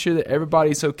making sure that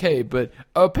everybody's okay. But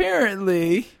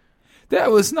apparently,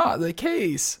 that was not the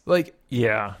case. Like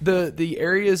yeah, the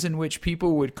areas in which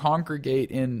people would congregate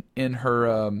in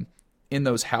her in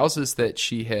those houses that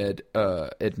she had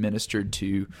administered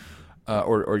to.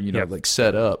 Or like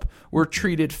set up, were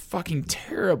treated fucking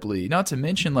terribly. Not to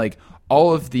mention like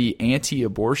all of the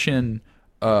anti-abortion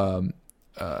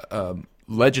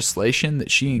legislation that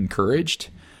she encouraged,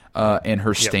 and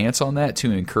her stance on that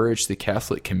to encourage the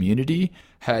Catholic community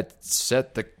had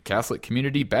set the Catholic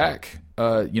community back,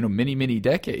 many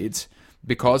decades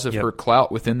because of her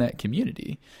clout within that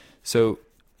community. So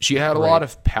she had a lot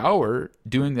of power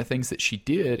doing the things that she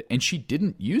did, and she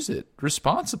didn't use it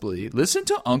responsibly. Listen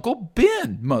to Uncle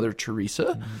Ben, Mother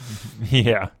Teresa.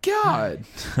 Yeah. God.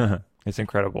 It's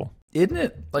incredible. Isn't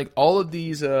it like all of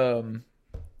these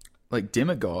like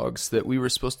demagogues that we were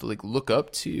supposed to like look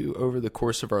up to over the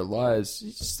course of our lives,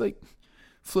 just like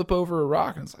flip over a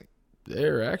rock and it's like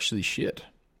they're actually shit.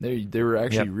 They were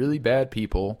actually really bad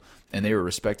people, and they were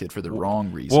respected for the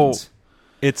wrong reasons. Well,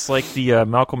 it's like the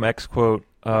Malcolm X quote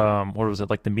what was it,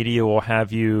 like the media will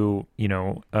have you,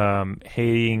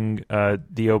 hating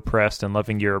the oppressed and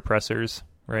loving your oppressors,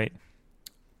 right?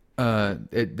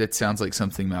 That sounds like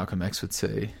something Malcolm X would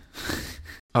say.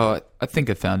 Oh, I think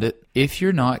I found it. If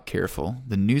you're not careful,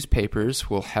 the newspapers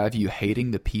will have you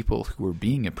hating the people who are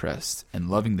being oppressed and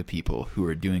loving the people who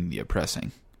are doing the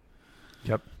oppressing.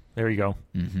 Yep. There you go.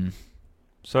 Mm-hmm.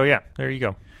 So, yeah, there you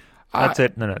go. That's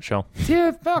it in a nutshell.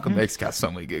 Yeah, Malcolm X got so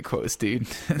many good quotes, dude.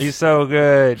 He's so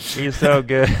good. He's so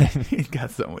good. He's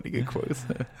got so many good quotes.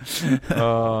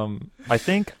 I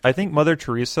think Mother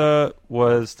Teresa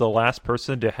was the last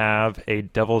person to have a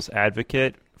devil's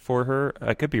advocate for her.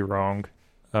 I could be wrong.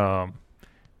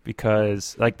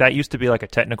 Because like that used to be like a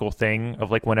technical thing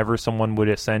of like whenever someone would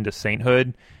ascend to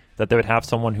sainthood, that they would have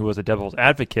someone who was a devil's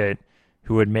advocate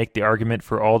who would make the argument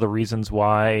for all the reasons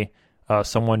why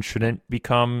someone shouldn't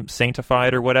become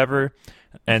sanctified or whatever.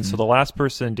 And so the last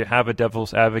person to have a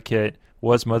devil's advocate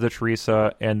was Mother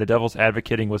Teresa, and the devil's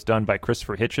advocating was done by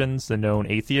Christopher Hitchens, the known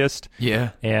atheist. Yeah.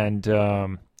 And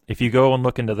if you go and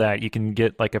look into that, you can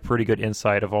get like a pretty good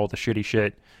insight of all the shitty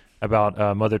shit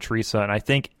about Mother Teresa. And I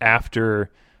think after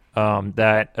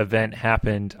that event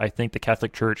happened, I think the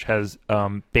Catholic Church has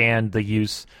banned the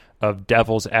use of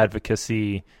devil's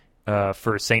advocacy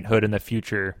for sainthood in the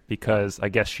future, because I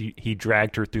guess he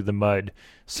dragged her through the mud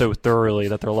so thoroughly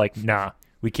that they're like, nah,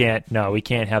 we can't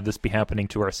have this be happening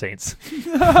to our saints.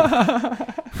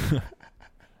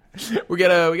 we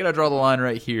gotta draw the line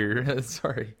right here.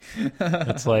 Sorry.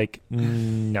 It's like,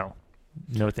 no,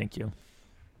 thank you.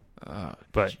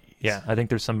 But yeah, I think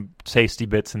there's some tasty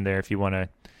bits in there if you want to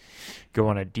go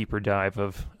on a deeper dive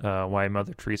of why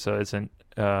Mother Teresa isn't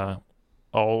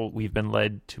all we've been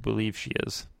led to believe she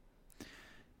is.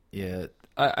 Yeah,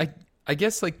 I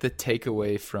guess like the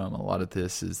takeaway from a lot of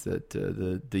this is that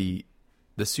the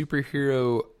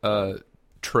superhero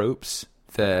tropes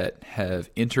that have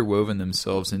interwoven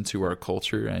themselves into our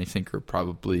culture, I think, are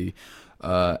probably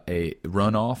a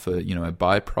runoff, a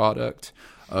byproduct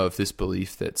of this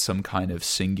belief that some kind of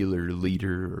singular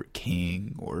leader or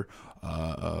king or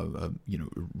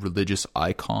religious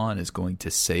icon is going to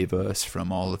save us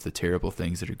from all of the terrible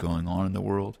things that are going on in the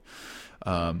world.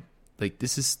 Like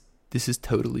this is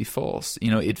totally false.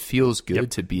 It feels good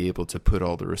to be able to put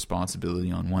all the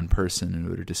responsibility on one person in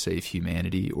order to save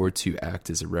humanity or to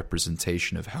act as a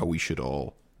representation of how we should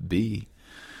all be.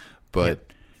 But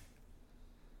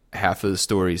half of the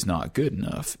story is not good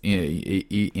enough.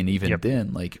 And even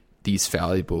then, like, these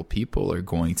fallible people are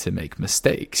going to make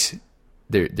mistakes.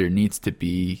 There needs to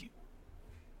be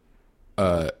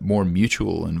more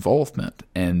mutual involvement,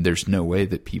 and there's no way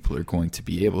that people are going to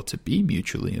be able to be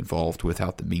mutually involved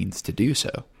without the means to do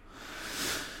so.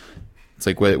 It's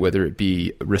like whether it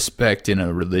be respect in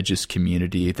a religious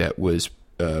community that was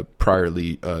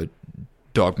priorly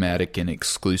dogmatic and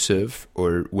exclusive,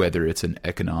 or whether it's an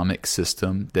economic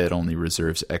system that only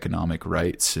reserves economic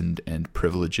rights and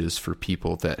privileges for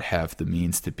people that have the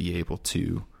means to be able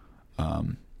to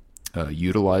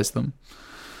utilize them.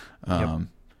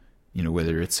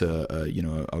 Whether it's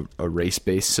a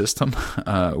race-based system,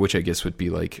 which I guess would be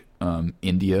like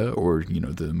India or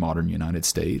the modern United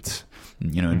States,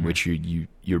 in which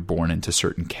you're born into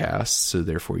certain castes, so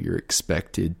therefore you're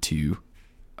expected to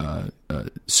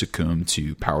succumb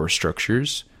to power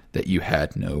structures that you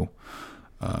had no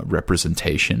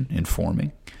representation in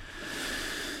forming.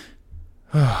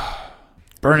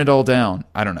 Burn it all down.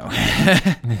 I don't know.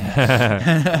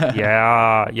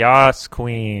 Yeah, yes,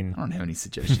 Queen. I don't have any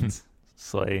suggestions.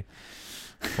 Slay.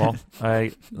 Well,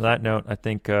 that note, I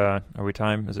think, are we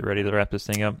time? Is it ready to wrap this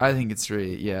thing up? I think it's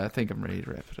ready. Yeah, I think I'm ready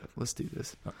to wrap it up. Let's do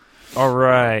this. All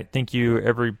right. Thank you,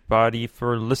 everybody,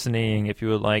 for listening. If you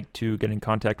would like to get in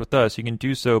contact with us, you can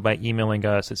do so by emailing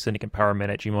us at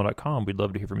cynicempowerment@gmail.com. We'd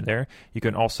love to hear from you there. You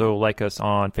can also like us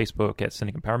on Facebook at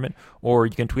Cynic Empowerment, or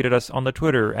you can tweet at us on the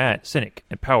Twitter at Cynic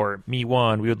Empower Me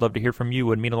One. We would love to hear from you. It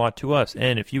would mean a lot to us.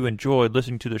 And if you enjoyed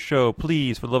listening to the show,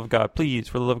 please, for the love of God,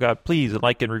 please,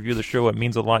 like and review the show. It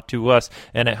means a lot to us,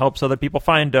 and it helps other people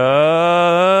find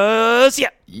us.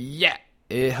 Yeah.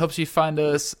 It helps you find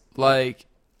us like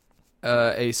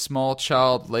a small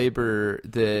child laborer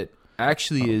that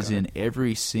actually is in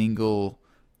every single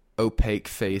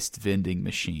opaque-faced vending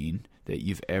machine that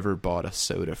you've ever bought a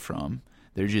soda from.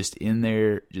 They're just in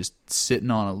there, just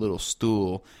sitting on a little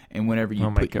stool, and whenever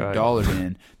you put your dollar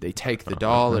in, they take the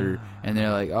dollar, and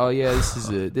they're like, "Oh yeah,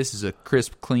 this is a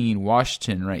crisp, clean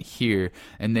Washington right here,"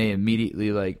 and they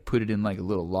immediately like put it in like a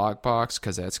little lockbox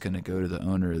because that's going to go to the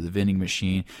owner of the vending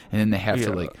machine, and then they have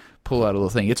to like pull out a little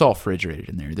thing. It's all refrigerated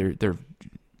in there. They're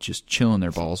just chilling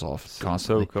their balls off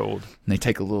constantly. So cold. And they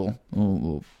take a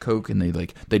little Coke and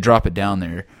they drop it down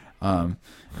there.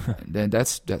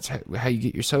 That's how you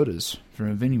get your sodas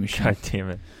from a vending machine. God damn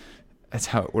it. That's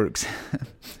how it works.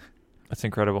 That's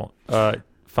incredible.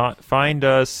 Find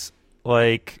us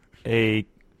like a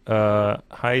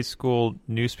high school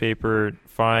newspaper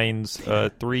finds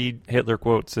 3 Hitler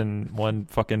quotes in one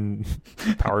fucking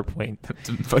PowerPoint. That's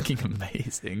fucking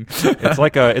amazing. It's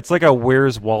like a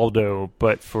Where's Waldo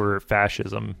but for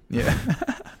fascism. Yeah.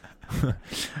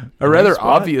 A rather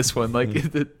obvious one, like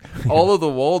all of the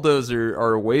Waldos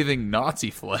are waving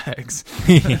Nazi flags.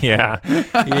 yeah.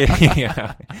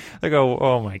 Like,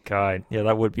 oh my god, yeah,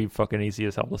 that would be fucking easy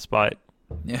as hell to spot.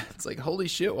 Yeah, it's like, holy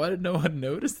shit, why did no one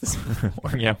notice this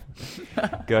before? Yeah,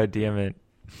 god damn it,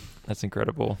 that's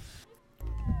incredible.